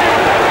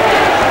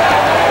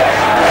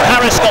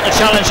 Harris got the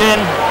challenge in.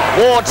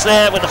 Ward's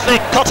there with the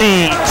flick.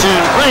 Cotty to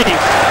Brady.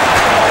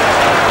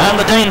 And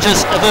the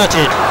danger's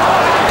averted.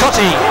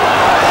 Cotty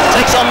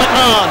takes on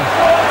McMahon.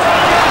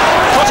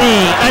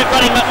 Cotty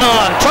outrunning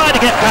McMahon. Trying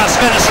to get past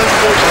Venison.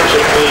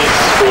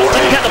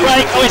 Didn't get the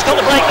break. Oh, he's got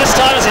the break this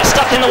time as it's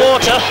stuck in the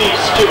water.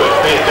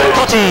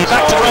 Cotty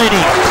back to Brady.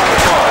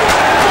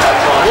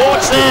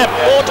 Ward's there.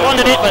 Ward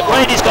wanted it, but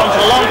Brady's gone for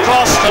a long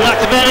cross for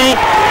McAvenny.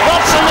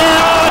 Robson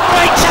there. Oh, a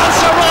great chance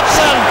for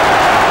Robson.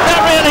 That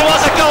really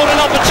was a golden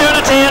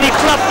opportunity, and he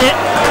fluffed it.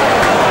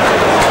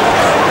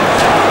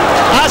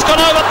 Has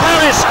gone over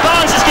Paris.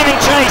 Barnes is giving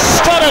chase.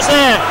 Strodder's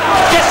there.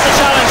 Gets the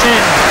challenge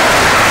in.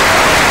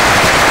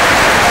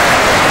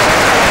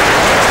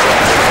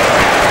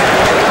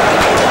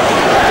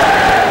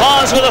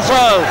 Barnes with a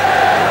throw.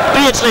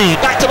 Beardsley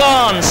back to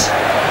Barnes.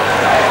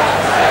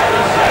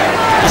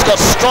 He's got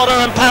Strodder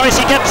and Paris.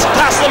 He gets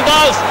past them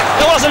both.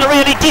 There wasn't a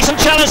really decent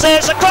challenge there.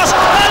 It's a cross.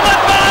 And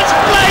McMahon's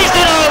blazed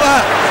it over.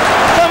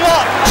 From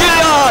what? 2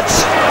 yards.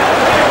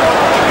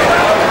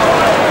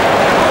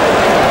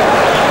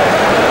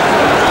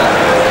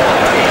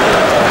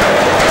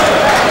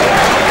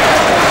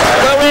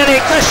 Well, really,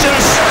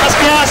 questions must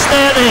be asked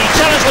there. The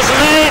challenge was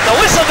made. The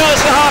whistle goes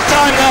for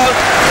half-time now.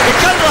 We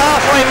come to the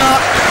halfway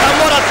mark. And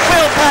what a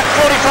thrill-packed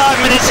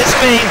 45 minutes it's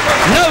been.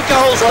 No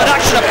goals, but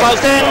action at both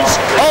ends.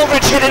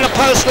 Aldridge hitting the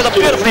post with a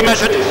beautifully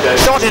measured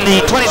shot in the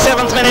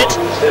 27th minute.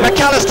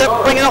 McAllister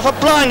bringing off a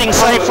blinding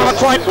save from a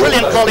quite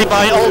brilliant volley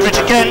by Aldridge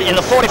again in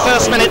the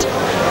 41st minute.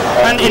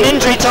 And in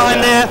injury time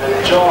there,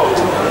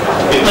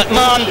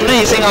 McMahon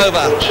blazing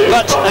over.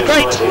 But a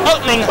great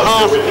opening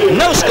half.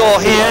 No score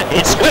here.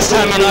 It's West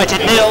Ham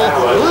United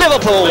 0,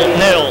 Liverpool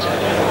 0.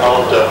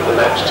 After the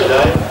match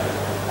today.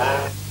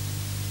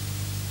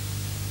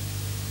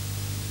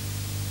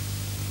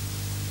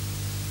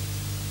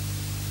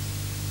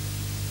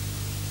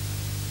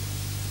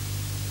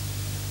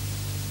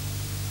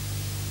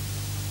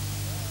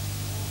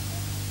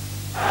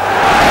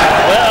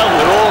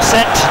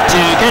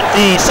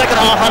 The second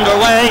half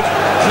underway,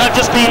 and I've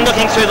just been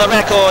looking through the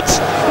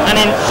records, and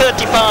in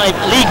 35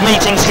 league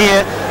meetings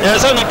here there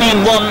has only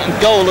been one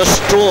goalless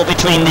draw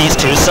between these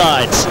two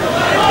sides.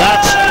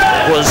 That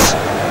was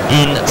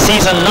in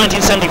season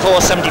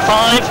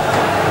 1974-75,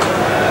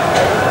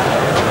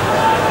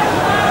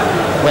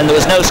 when there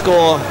was no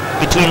score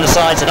between the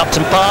sides at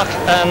Upton Park,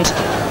 and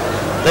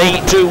they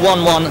drew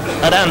 1-1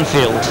 at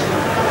Anfield.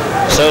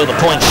 So the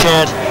points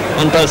shared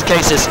in both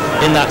cases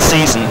in that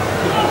season.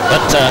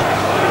 But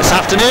this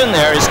afternoon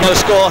there is no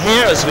score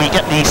here as we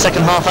get the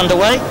second half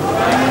underway.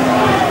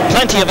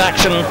 Plenty of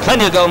action,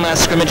 plenty of goal-mouth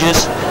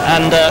scrimmages,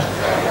 and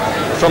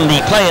from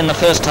the play in the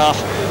first half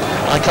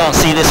I can't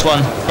see this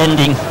one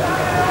ending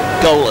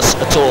goalless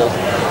at all.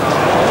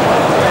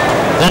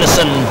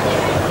 Venison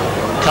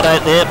cut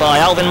out there by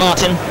Alvin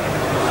Martin.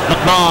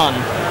 McMahon.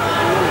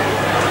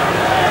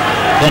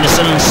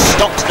 Venison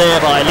stopped there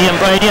by Liam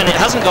Brady, and it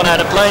hasn't gone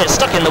out of play. It's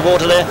stuck in the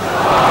water there.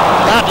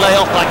 Bad lay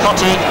off by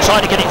Cotty,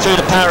 tried to get it through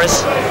to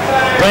Paris.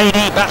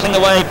 Brady battling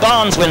away,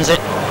 Barnes wins it.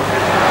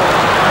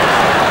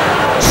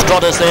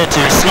 Strodder's there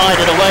to slide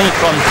it away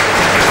from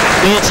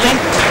Beardsley.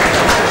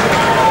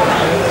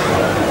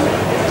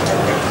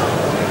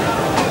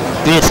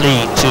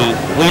 Beardsley to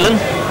Whelan.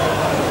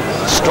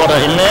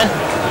 Strodder in there.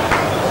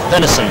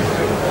 Venison.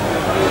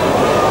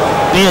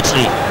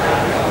 Beardsley.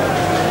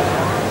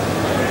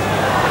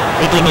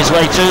 Wiggling his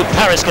way through.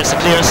 Paris gets the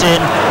clearance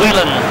in.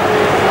 Whelan.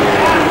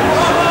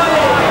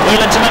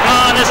 Whelan to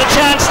McMahon. There's a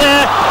chance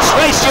there.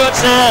 Ray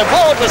Stewart's there.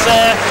 Ward was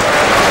there.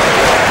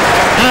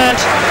 And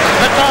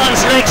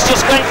McMahon's legs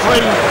just went for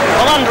him,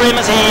 from under him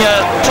as he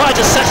tried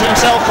to set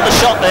himself for the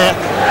shot there.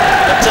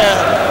 But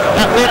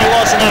that really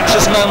was an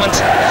anxious moment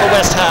for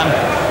West Ham.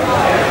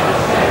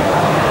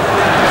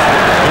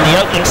 In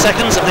the opening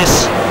seconds of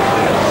this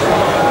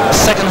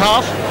second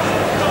half.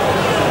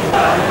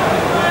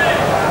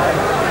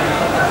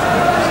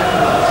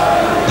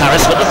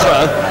 Paris with the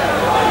throw.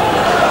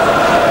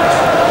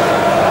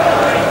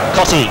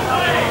 Cotty.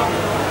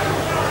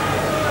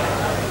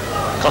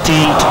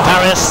 Cotty to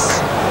Paris.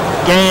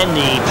 Again,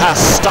 the pass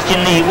stuck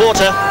in the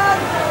water.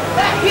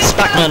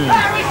 Spackman.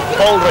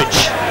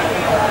 Aldridge.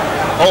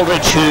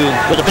 Aldridge, who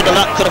with a bit of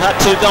luck could have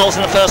had 2 goals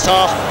in the first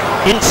half.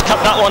 Ince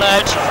cut that one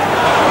out.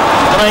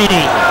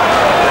 Brady.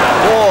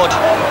 Ward.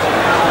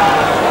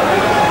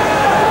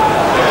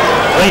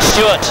 Ray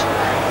Stewart.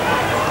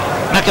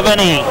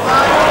 McAvenny.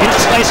 Into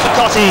space for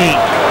Cotty.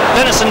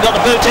 Venison got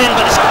the boot in,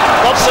 but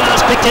Robson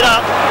has picked it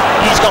up.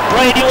 He's got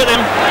Brady with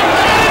him.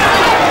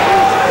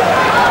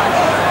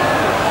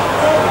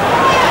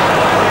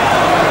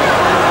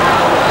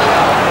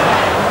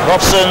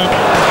 Robson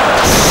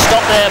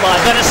stopped there by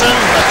Venison,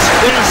 but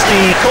wins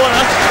the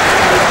corner.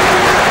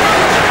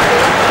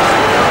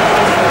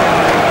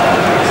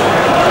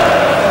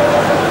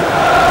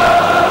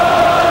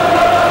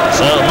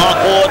 So Mark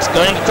Ward's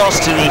going across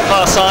to the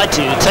far side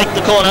to take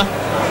the corner.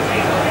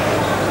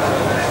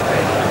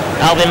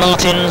 Alvin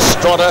Martin,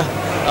 Strodder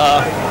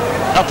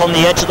up on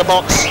the edge of the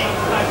box.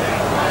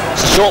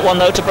 It's a short one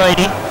though to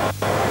Brady.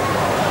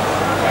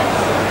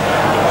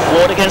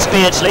 Ward against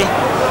Beardsley.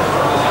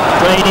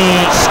 Brady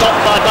stopped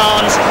by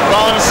Barnes.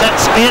 Barnes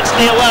sets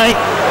Beardsley away.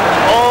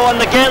 Oh, and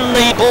again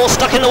the ball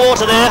stuck in the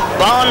water there.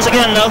 Barnes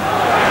again though.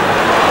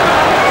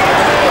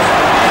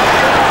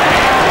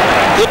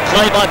 Good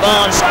play by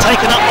Barnes,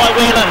 taken up by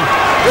Whelan.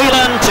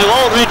 Whelan to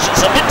Aldridge.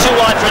 It's a bit too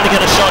wide for him to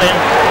get a shot in.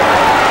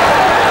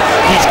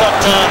 He's got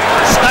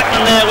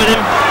Spackman there with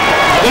him.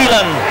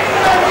 Whelan.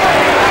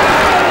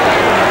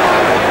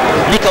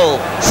 Nicol.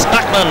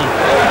 Spackman.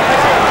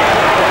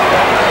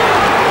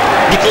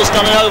 Nicol's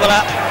done an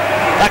overlap.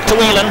 Back to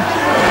Whelan.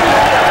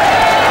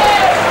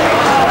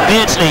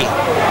 Beardsley.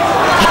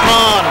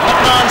 McMahon.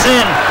 McMahon's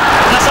in.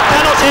 That's a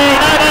penalty.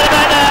 No doubt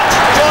about that.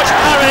 George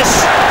Paris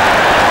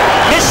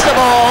missed the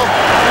ball.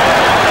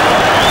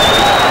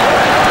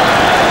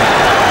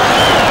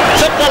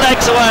 Took the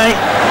legs away.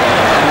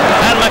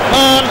 And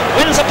McMahon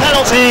wins a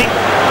penalty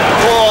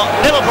for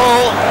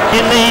Liverpool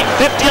in the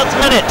 50th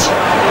minute.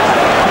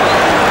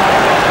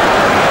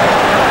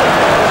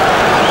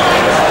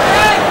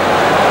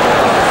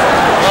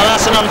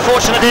 An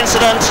unfortunate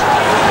incident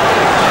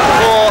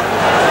for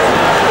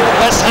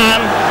West Ham.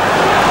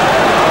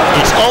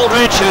 It's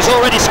Aldridge, who's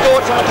already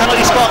scored from the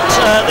penalty spot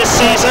this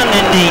season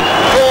in the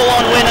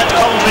 4-1 win at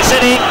Coventry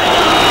City.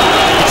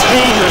 It's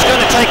he who's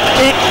going to take the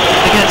kick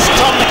against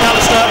Tom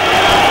McAllister.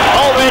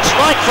 Aldridge,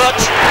 right foot,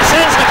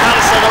 sends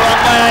McAllister the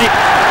wrong way,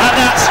 and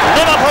that's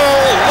Liverpool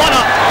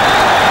 1-up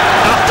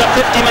after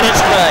 50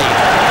 minutes play.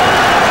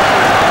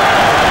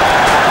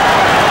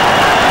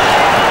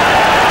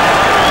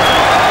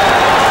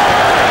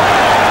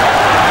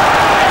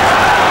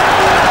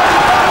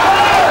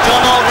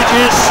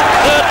 His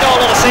third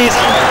goal of the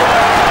season.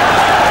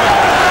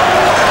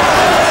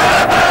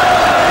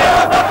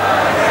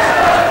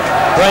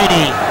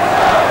 Brady.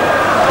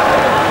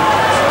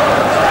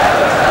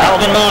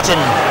 Alvin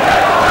Martin.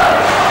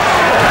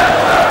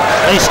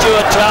 Ray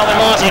Stewart to Alvin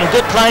Martin.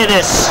 Good play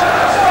this.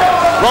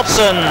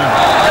 Robson.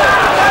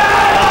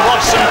 And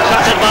Robson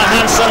clattered by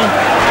Hansen.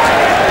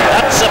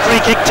 That's a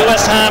free kick to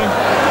West Ham.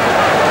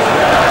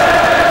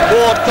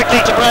 Ward quickly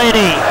to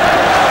Brady.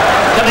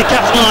 Can they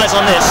capitalise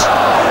on this?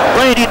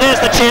 Brady, there's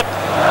the chip,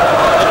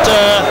 but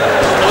there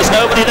was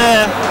nobody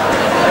there.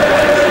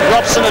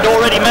 Robson had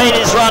already made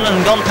his run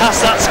and gone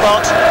past that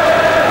spot.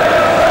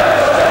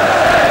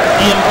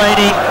 Ian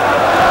Brady,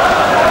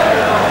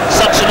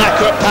 such an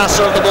accurate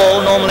passer of the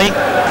ball normally.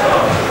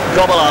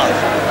 Grobbelaar.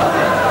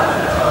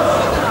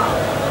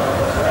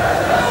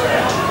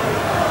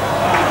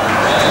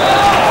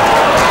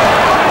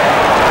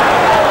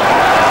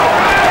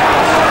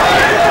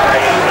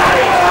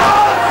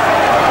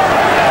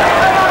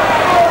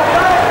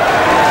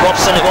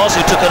 Robson it was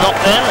who took a knock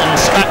then, and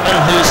Spackman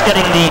who's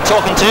getting the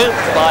talking to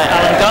by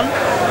Alan Gunn.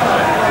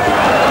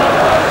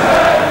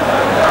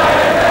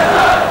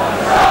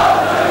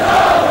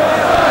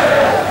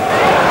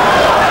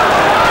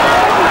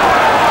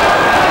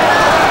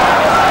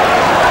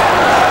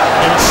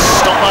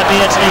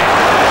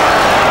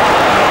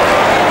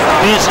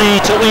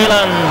 Beardsley to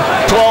Whelan,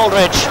 to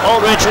Aldridge.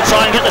 Aldridge will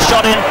try and get the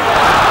shot in.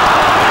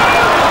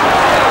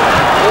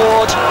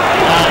 Ward,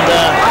 and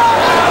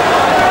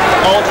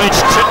Aldridge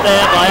tripped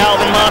there by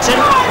Alvin Martin.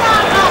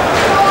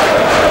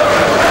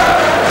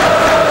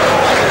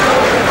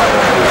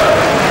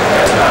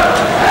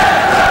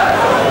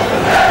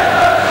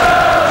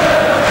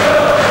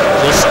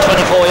 Just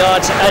 24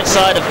 yards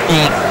outside of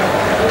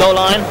the goal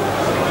line.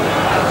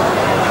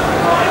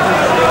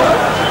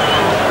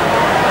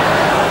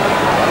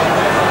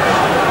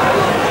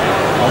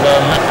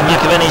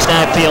 McAvenny's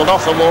now peeled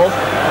off the wall.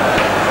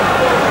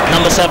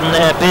 Number 7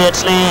 there,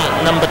 Beardsley.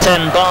 Number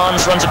 10,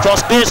 Barnes, runs across.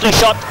 Beardsley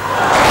shot,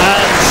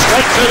 and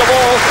straight through the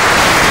wall.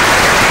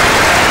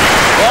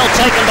 Well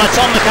taken by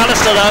Tom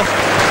McAllister though.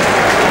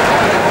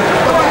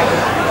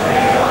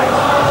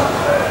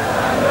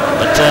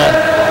 But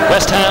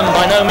West Ham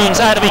by no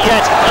means out of it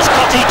yet. As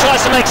Cotty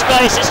tries to make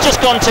space, it's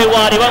just gone too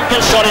wide. He won't get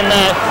a shot in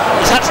there.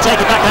 He's had to take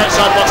it back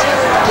outside the box.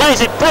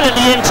 Plays it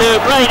brilliantly into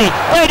Brady.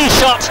 Brady's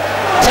shot,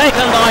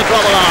 taken by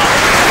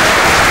Grobbelaar.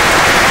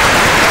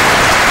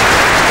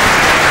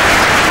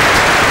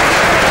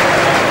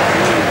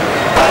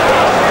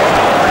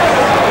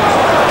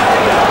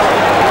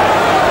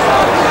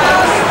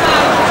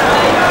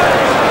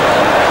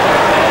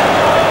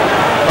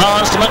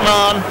 Barnes to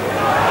McMahon.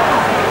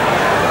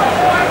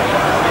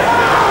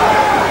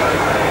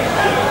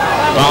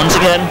 Barnes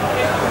again.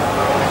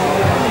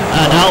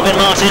 And Alvin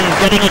Martin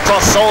getting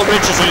across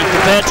Aldridge as he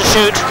prepared to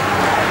shoot.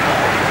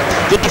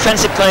 Good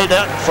defensive play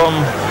there from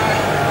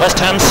West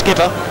Ham's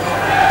skipper.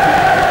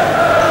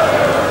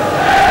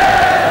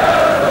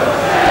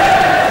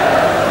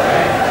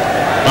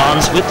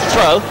 Barnes with the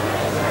throw.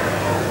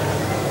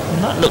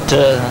 And that looked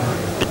a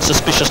bit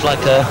suspiciously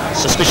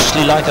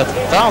like a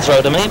foul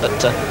throw to me, but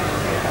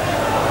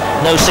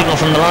no signal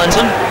from the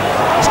linesman.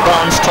 As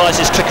Barnes tries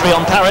his trickery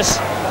on Paris.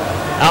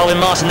 Alvin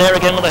Martin there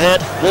again with the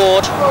head.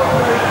 Ward.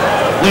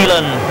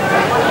 Whelan.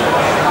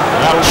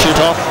 That'll shoot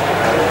off.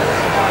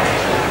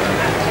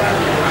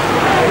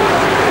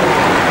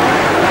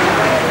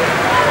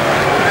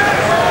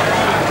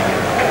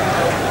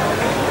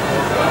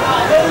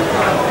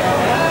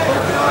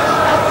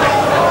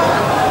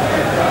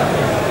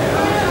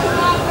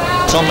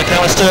 Tom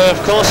McAllister, of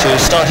course, who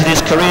started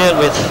his career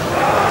with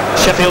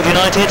Sheffield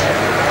United.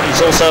 He's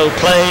also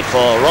played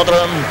for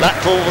Rotherham,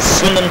 Blackpool,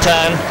 Swindon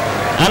Town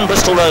and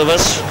Bristol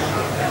Rovers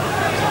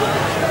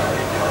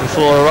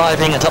before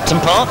arriving at Upton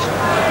Park.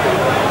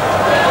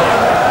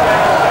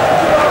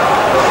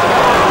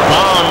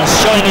 Barnes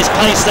showing his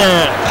pace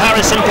there.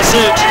 Paris in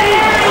pursuit.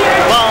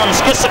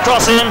 Barnes gets the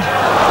cross in.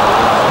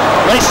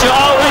 Ray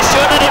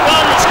Stewart let it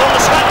run. It's gone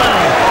to Spatman.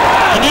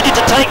 He needed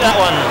to take that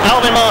one.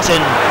 Alvin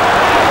Martin.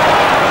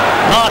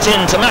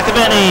 Martin to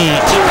McAvenny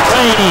to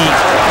Brady.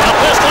 Now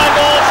first time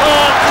ball for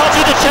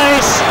Cotty to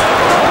chase.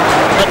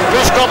 But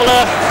Bruce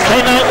Grobbelaar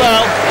came out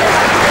well.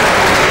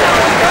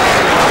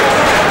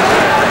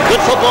 Good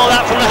football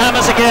out from the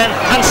Hammers again.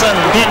 Hansen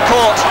being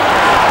caught.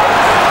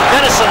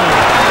 Denison.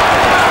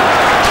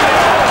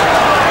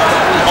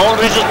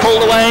 Aldridge is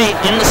pulled away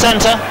in the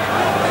centre.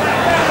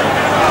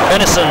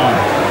 Denison.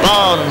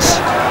 Barnes.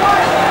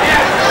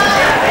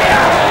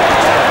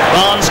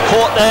 Barnes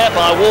caught there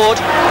by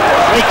Ward.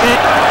 Free kick.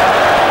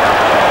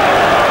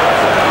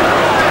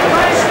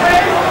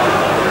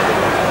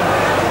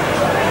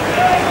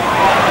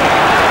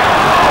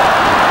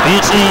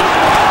 Beardsley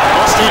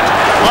lost it.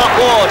 Mark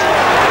Ward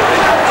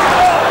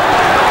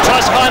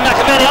tries to find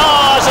McAvenny.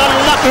 Oh, it's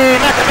unlucky.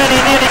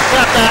 McAvenny nearly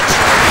grabbed that.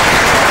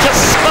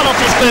 Just spun off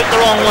his boot the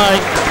wrong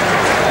way.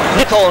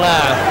 Nicol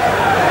now.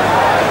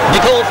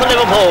 Nicol for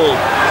Liverpool.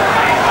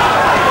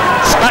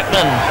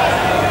 Spatman.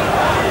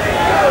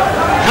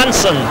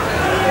 Hansen.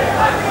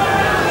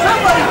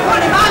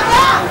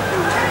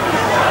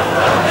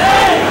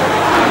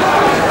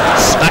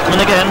 Spatman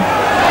again.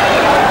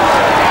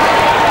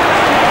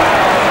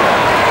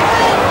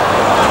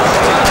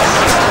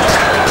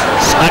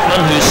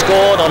 Spatman, who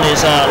scored on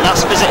his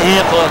last visit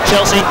here for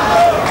Chelsea.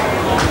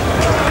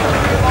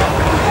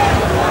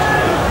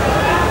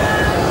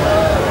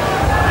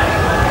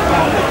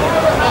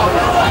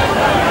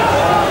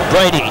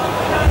 Brady.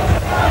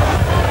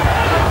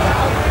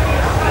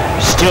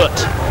 Stewart.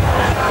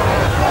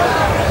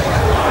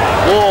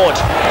 Ward.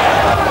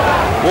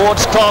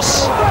 Ward's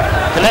cross.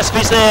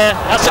 Gillespie's there.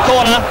 That's the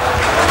corner.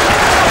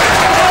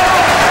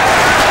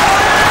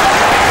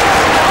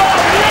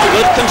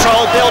 Good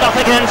control, build up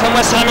again from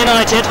West Ham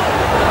United.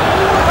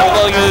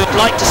 Although you'd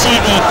like to see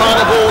the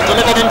final ball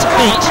delivered into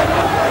feet.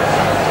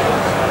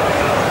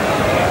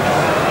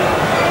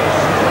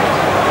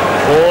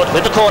 Ward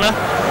with the corner.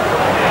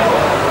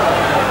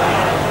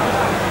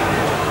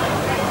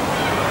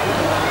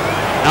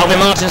 Alvin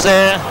Martin's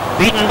there,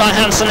 beaten by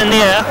Hansen in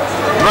the air.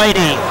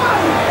 Brady.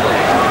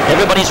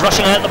 Everybody's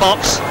rushing out the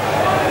box.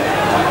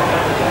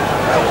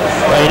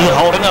 Brady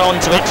holding on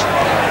to it,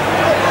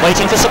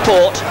 waiting for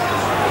support.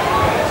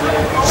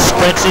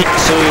 Spreads it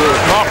to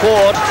Mark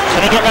Ward.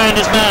 Can he get round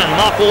his man?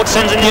 Mark Ward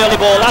sends in the early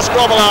ball. That's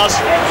Grobbelaar's.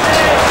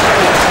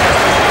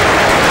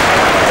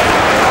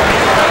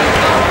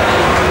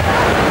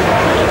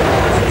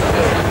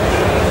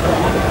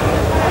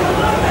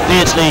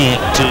 Beardsley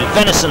to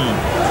Venison.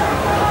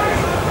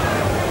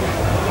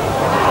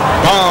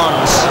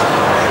 Barnes.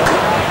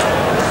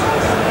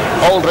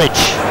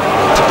 Aldridge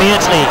to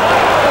Beardsley.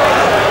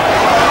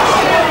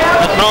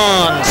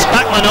 McMahon's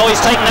Backman, oh,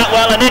 he's taken that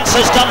well, and Ince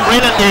has done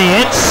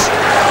brilliantly. Ince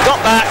got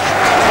back,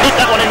 hit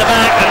that one in the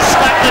back, and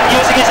Spackman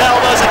using his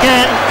elbows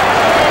again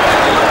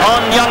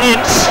on young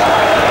Ince.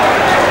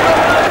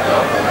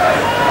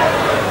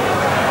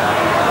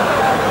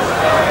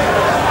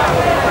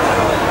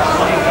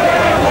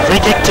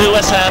 Free kick to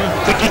West Ham,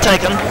 quickly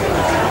taken.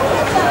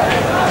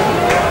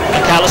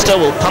 McAllister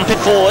will pump it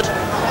forward.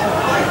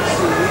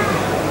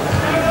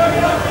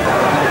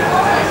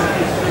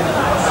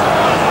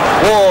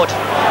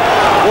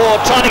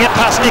 Ward trying to get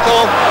past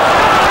Nicol.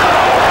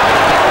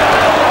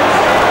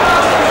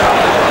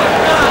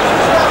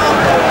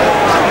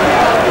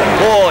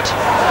 Ward,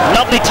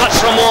 lovely touch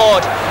from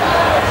Ward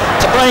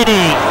to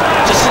Brady.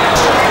 Just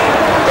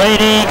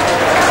Brady,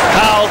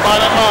 fouled by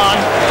McMahon.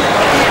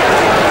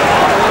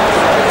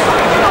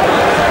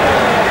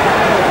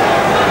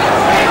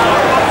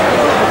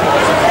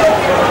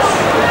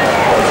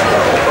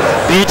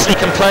 Beardsley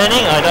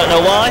complaining, I don't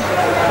know why.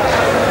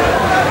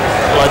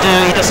 Well, I do,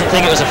 he doesn't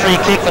think it was a free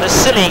kick, but it's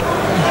silly.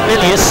 It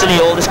really is silly,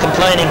 all this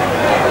complaining.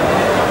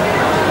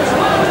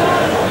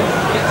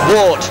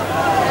 Ward.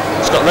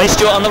 He's got Ray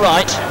Stewart on the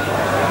right.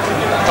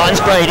 Finds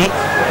Brady.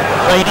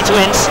 Brady to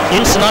Ince.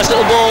 Ince, a nice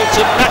little ball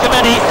to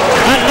McAvenny.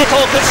 And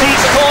Nicol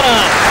concedes the corner.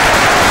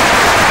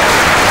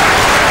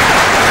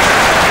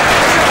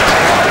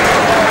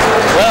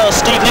 Well,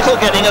 Steve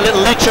Nicol getting a little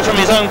lecture from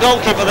his own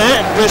goalkeeper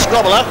there, Bruce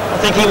Grobbler. I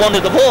think he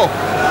wanted the ball.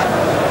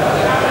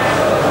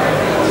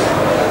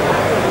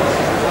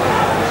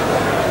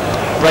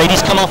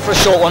 Brady's come off for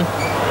a short one.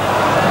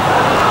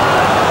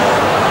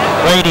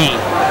 Brady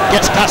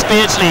gets past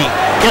Beardsley,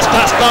 gets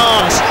past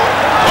Barnes.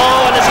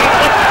 Oh, and his feet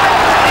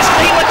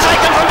were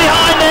taken from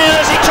behind there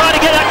as he tried to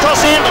get that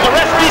cross in, but the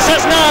referee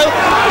says no.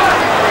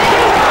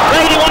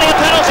 Brady wanting a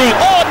penalty.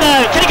 Oh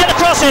no, can he get the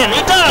cross in? He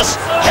does.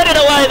 Headed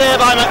away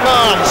there by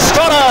McMahon.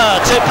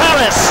 Strotter to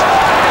Paris.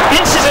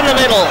 Ince is in the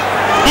middle.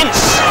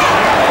 Ince.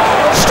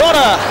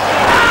 Strotter.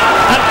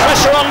 And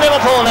pressure on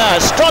Liverpool now.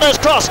 Strotter's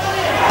cross.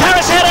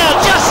 Paris header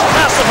just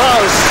past the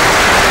post.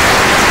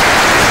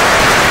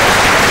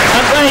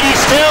 And Brady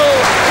still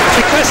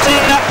requesting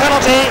that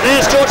penalty.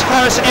 There's George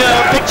Paris in your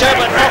picture,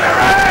 but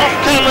off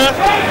camera.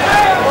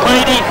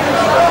 Brady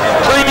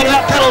claiming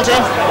that penalty.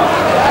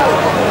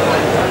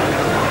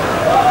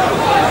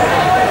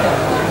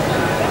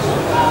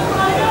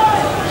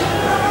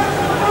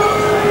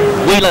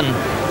 Whelan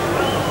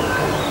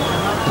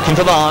looking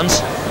for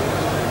Barnes.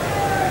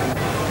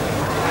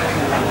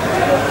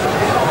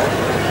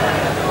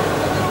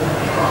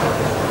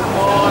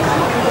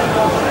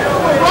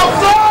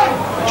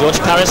 George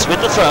Paris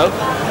with the throw.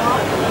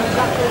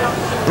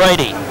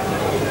 Brady.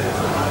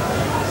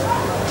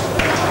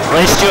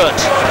 Ray Stewart.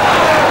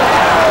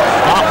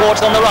 Mark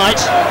Ward's on the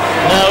right.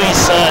 No,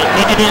 he's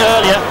needed it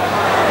earlier.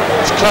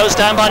 It's closed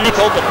down by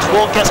Nicol, but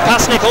Ward gets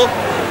past Nicol.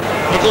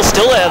 Nicol's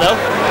still there though.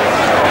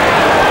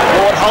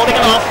 Ward holding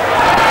him off.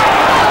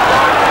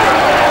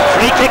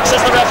 Free kick,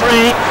 says the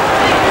referee.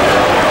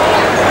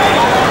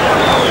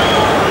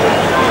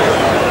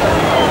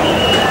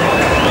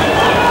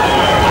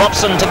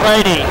 Robson to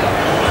Brady.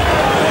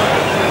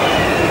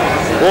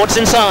 Ward's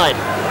inside.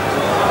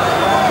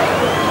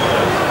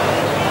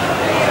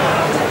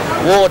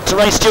 Ward to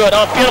Ray Stewart.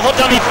 Oh, beautiful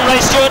dummy from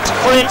Ray Stewart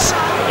for Ince.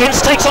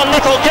 Ince takes on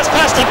Nicol, gets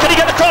past him. Can he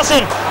get the cross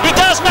in? He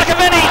does.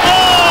 McAvenny.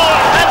 Oh,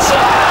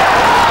 handsome.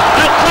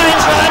 And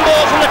claims for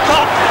handball from the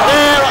cop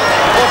there,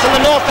 or from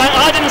the North Bank.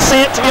 I didn't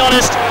see it, to be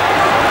honest.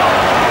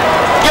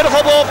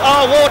 Beautiful ball.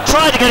 Oh, Ward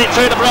tried to get it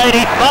through to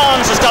Brady.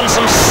 Barnes has done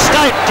some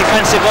stout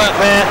defensive work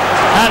there.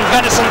 And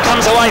Venison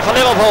comes away for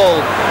Liverpool.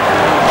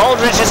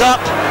 Aldridge is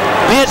up.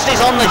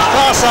 Beardsley's on the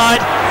far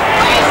side.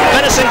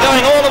 Venison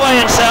going all the way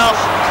himself.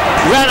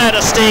 Ran out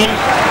of steam.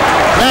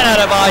 Ran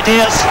out of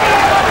ideas.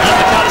 And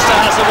McAllister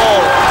has the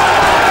ball.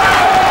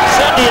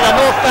 Certainly the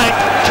North Bank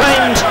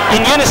claimed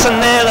in unison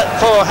there that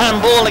for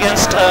handball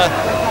against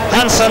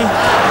Hansen.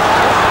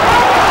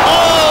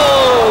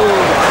 Oh!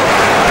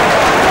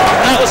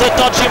 That was a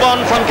dodgy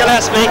one from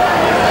Gillespie.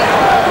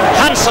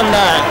 Hansen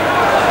now.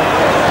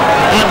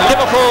 And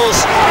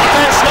Liverpool's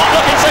defence not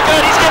looking so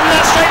good. He's given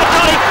that straight to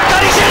Cuddy.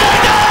 Cuddy's in it.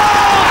 Goal!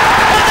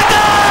 It's a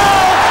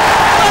goal!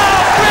 Oh,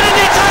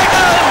 brilliantly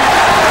taken!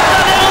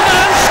 The little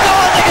man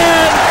scored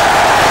again!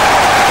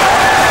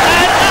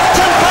 And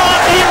Upton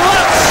Park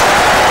erupts!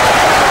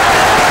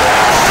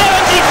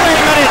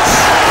 73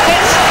 minutes.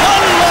 It's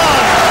 1-1.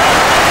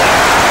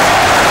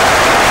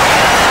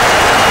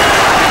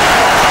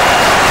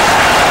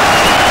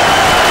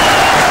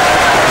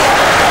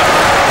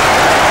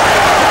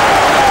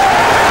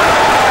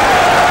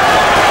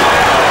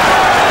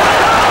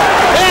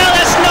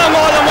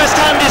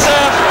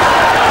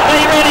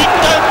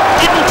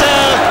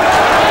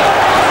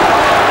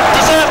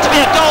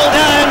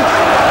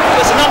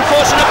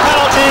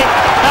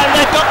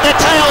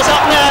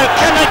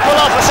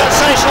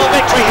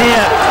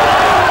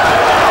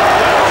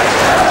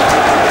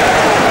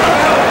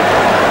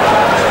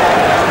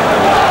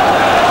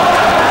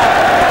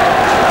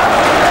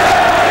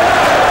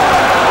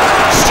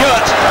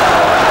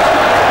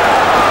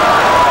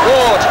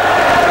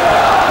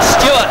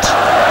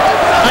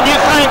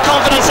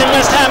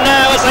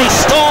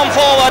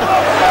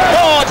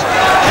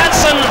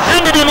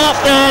 off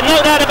there, no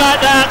doubt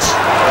about that.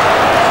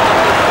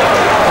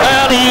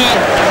 Well, he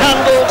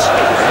handled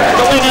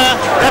the winger.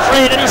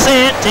 Referee didn't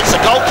see it. It's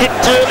a goal kick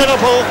to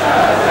Liverpool.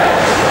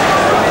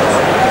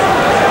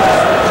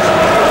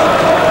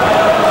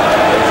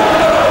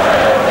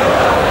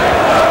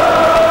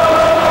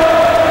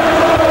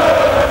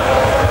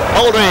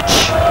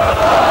 Aldridge.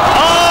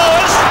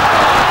 Oh,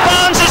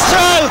 Barnes is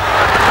through.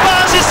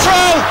 Barnes is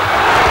through.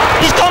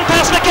 He's gone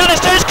past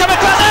McAllister. He's come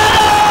across.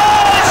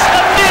 Oh, it's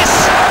a miss.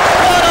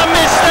 What a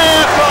miss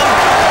there from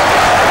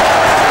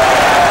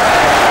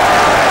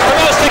the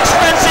most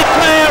expensive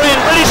player in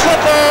British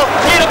football,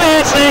 Peter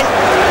Beardsley.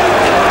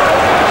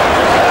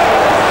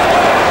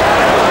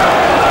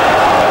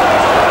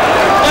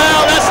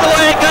 Well, that's the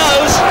way it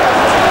goes.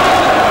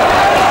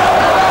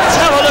 Let's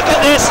have a look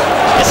at this.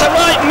 It's a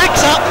right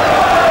mix-up.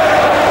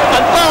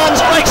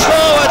 Breaks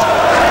forward.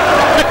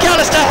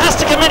 McAllister has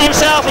to commit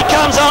himself. He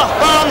comes off.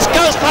 Barnes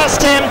goes past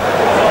him.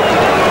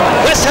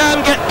 West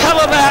Ham get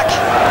cover back.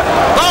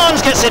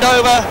 Barnes gets it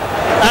over,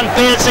 and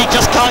Beardsley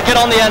just can't get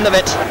on the end of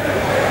it.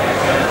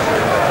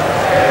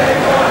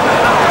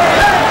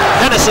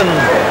 Henderson.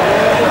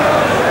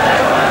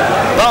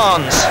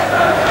 Barnes.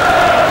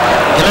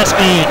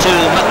 Gillespie to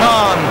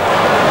McMahon.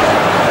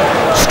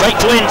 Straight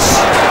to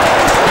Ince.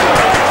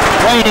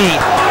 Brady.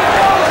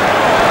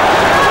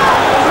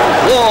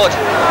 Ward.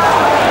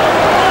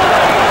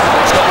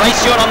 Ray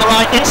Stewart on the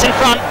right, Ince in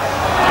front,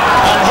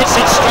 and hits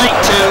it straight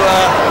to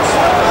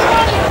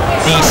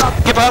the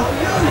skipper,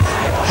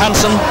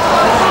 Hansen.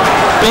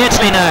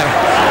 Beardsley now.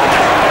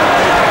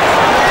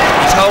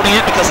 He's holding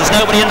it because there's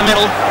nobody in the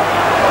middle.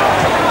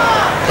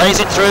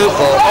 Plays it through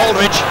for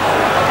Aldridge.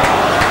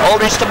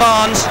 Aldridge to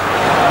Barnes.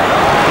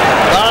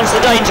 Barnes the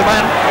danger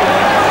man.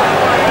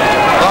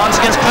 Barnes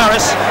against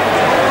Paris.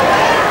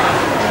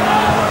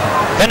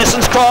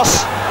 Henderson's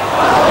cross.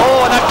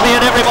 Oh, and that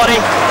cleared everybody.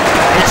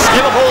 It's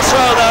Liverpool's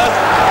throw though.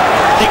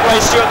 I think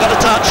Ray Stewart got a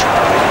touch.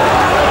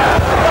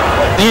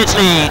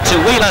 Beardsley to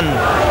Whelan.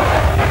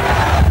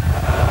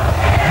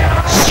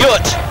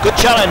 Stewart, good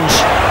challenge.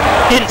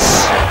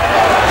 Ince.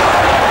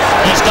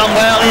 He's done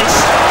well, Ince.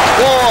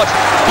 Ward,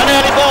 an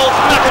early ball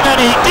from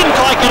McAvenny. Didn't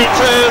quite get it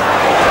through.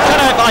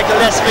 Cut out by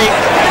Gillespie.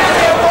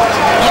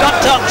 He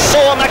looked up,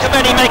 saw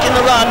McAvenny making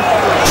the run.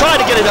 Tried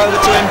to get it over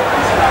to him.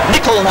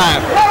 Nicol now.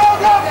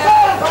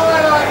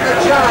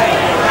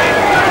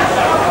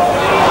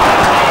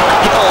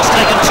 Nichols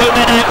taken 2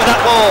 men out with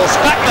that ball.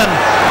 Spackman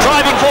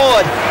driving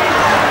forward.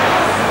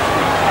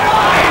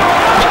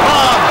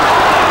 McMahon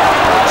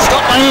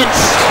stopped by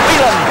Ince.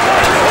 Whelan.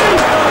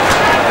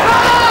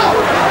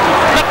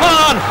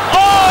 McMahon.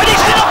 Oh, and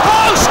he's hit a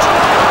post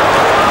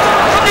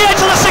from the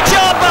edge of the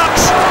 6-yard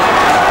box.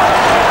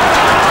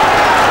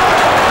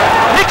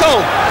 Nicol.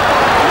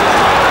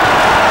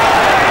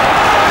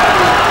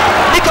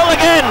 Nicol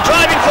again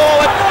driving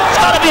forward. It's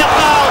got to be a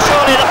foul,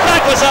 surely. The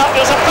flag was up.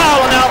 There was a foul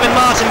on Alvin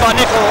Martin by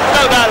Nicol.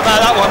 No doubt about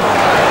that one.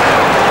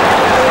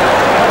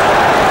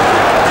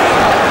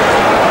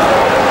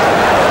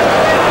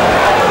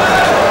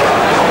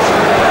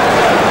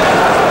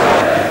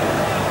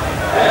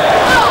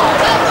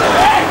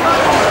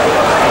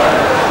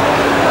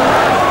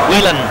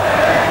 Whelan.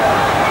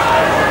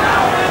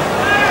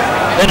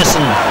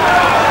 Henderson.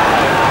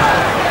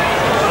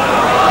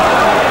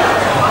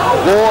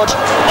 Ward.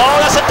 Oh,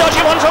 that's a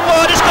dodgy one from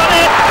Ward. It's gone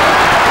in.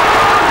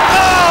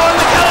 Oh, and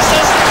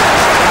McAllister's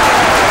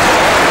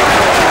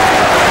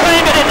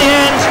claimed it in the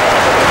end.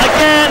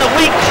 Again, a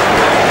weak.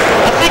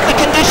 I think the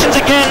conditions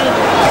again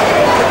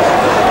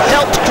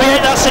helped create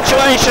that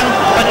situation.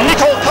 But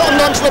Nicol cottoned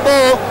onto the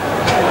ball.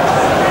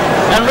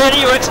 And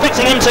really you were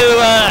expecting him to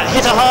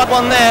hit a hard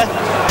one there.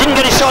 Didn't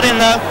get his shot in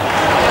though.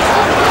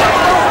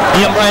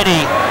 Ian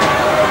Brady.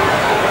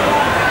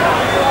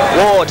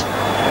 Ward.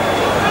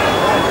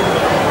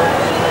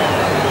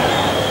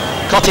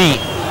 Cotty.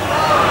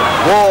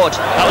 Ward.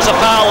 That was a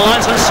foul. The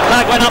linesman's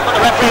flag went up, but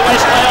the referee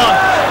waits play on.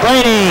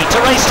 Brady to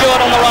Ray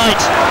Stewart on the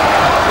right.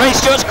 Ray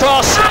Stewart's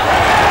cross.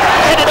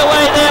 Headed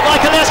away there by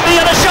Gillespie,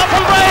 and a shot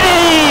from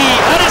Brady.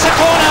 And it's a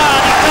corner.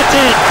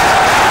 Deflected.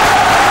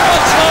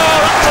 Once more,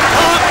 Upton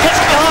Park gets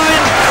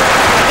behind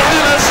the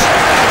Hammers.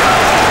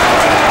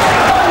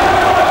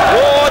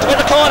 Ward with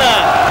the corner.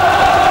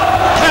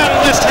 Can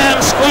West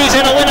Ham squeeze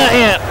in a winner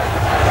here?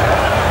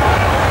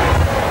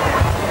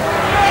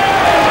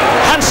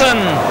 Hansen.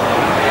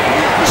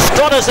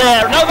 Strodder's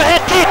there, an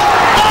overhead kick.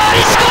 Oh,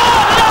 he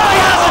scored! No, he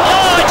hasn't!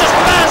 Oh, it just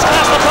bounced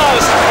past the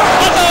post.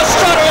 I thought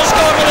Strodder has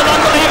scored with an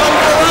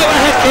unbelievable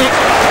overhead kick.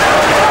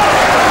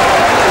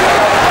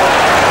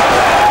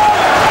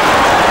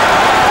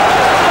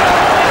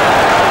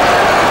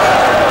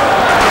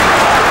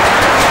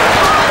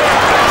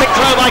 Quick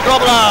throw by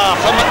Grobler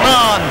from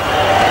McMahon.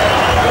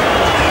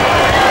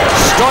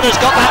 Strodder's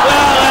got that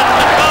well, and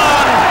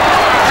McMahon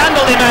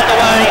handled him out the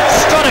way.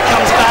 Strodder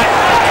comes back.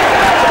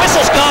 The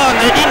whistle's gone.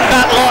 They didn't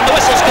battle on. The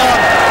whistle's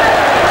gone.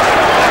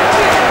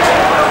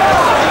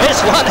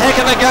 It's one heck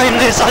of a game,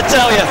 this, I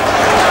tell you.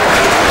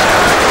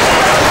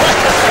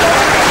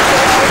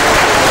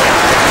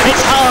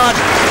 It's hard.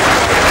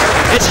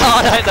 It's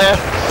hard out there.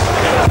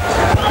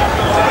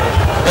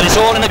 But it's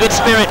all in a good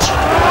spirit.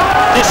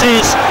 This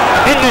is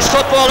English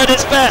football at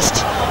its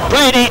best.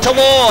 Brady to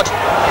Ward.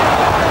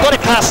 Got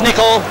it past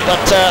Nicol,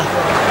 but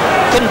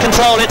couldn't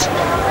control it.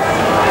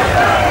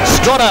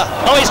 Strodder.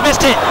 Oh, he's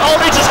missed it.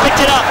 Aldridge has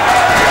picked it up.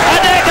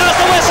 And there goes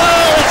the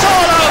whistle. It's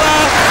all over.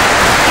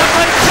 A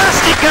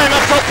fantastic game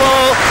of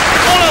football.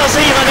 All else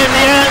even in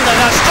the end, and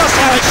that's just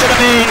how it should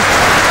have been.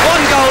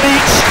 One goal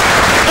each.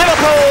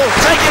 Liverpool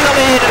taking the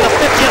lead in the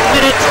 50th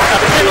minute. A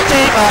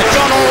penalty by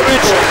John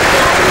Aldridge.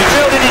 He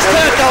drilled in his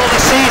third goal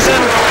this season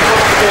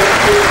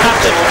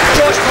after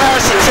George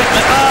Paris and Trent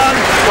McMahon.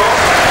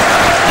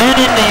 Then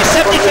in the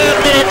 73rd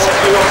minute,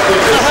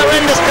 a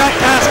horrendous back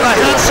pass by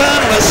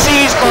Hansen was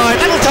seized by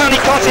little Tony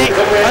Cottee,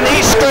 and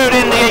he screwed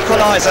in the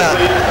equaliser.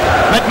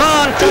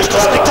 McMahon pushed a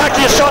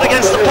spectacular shot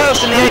against the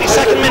post in the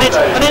 82nd minute,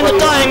 and in the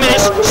dying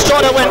minutes,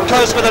 Strodder went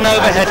close with an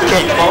overhead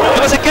kick. It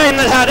was a game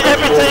that had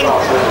everything,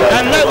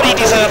 and nobody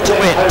deserved to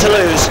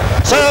lose.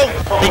 So,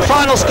 the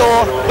final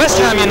score, West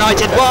Ham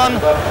United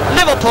 1,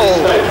 Liverpool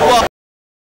 1.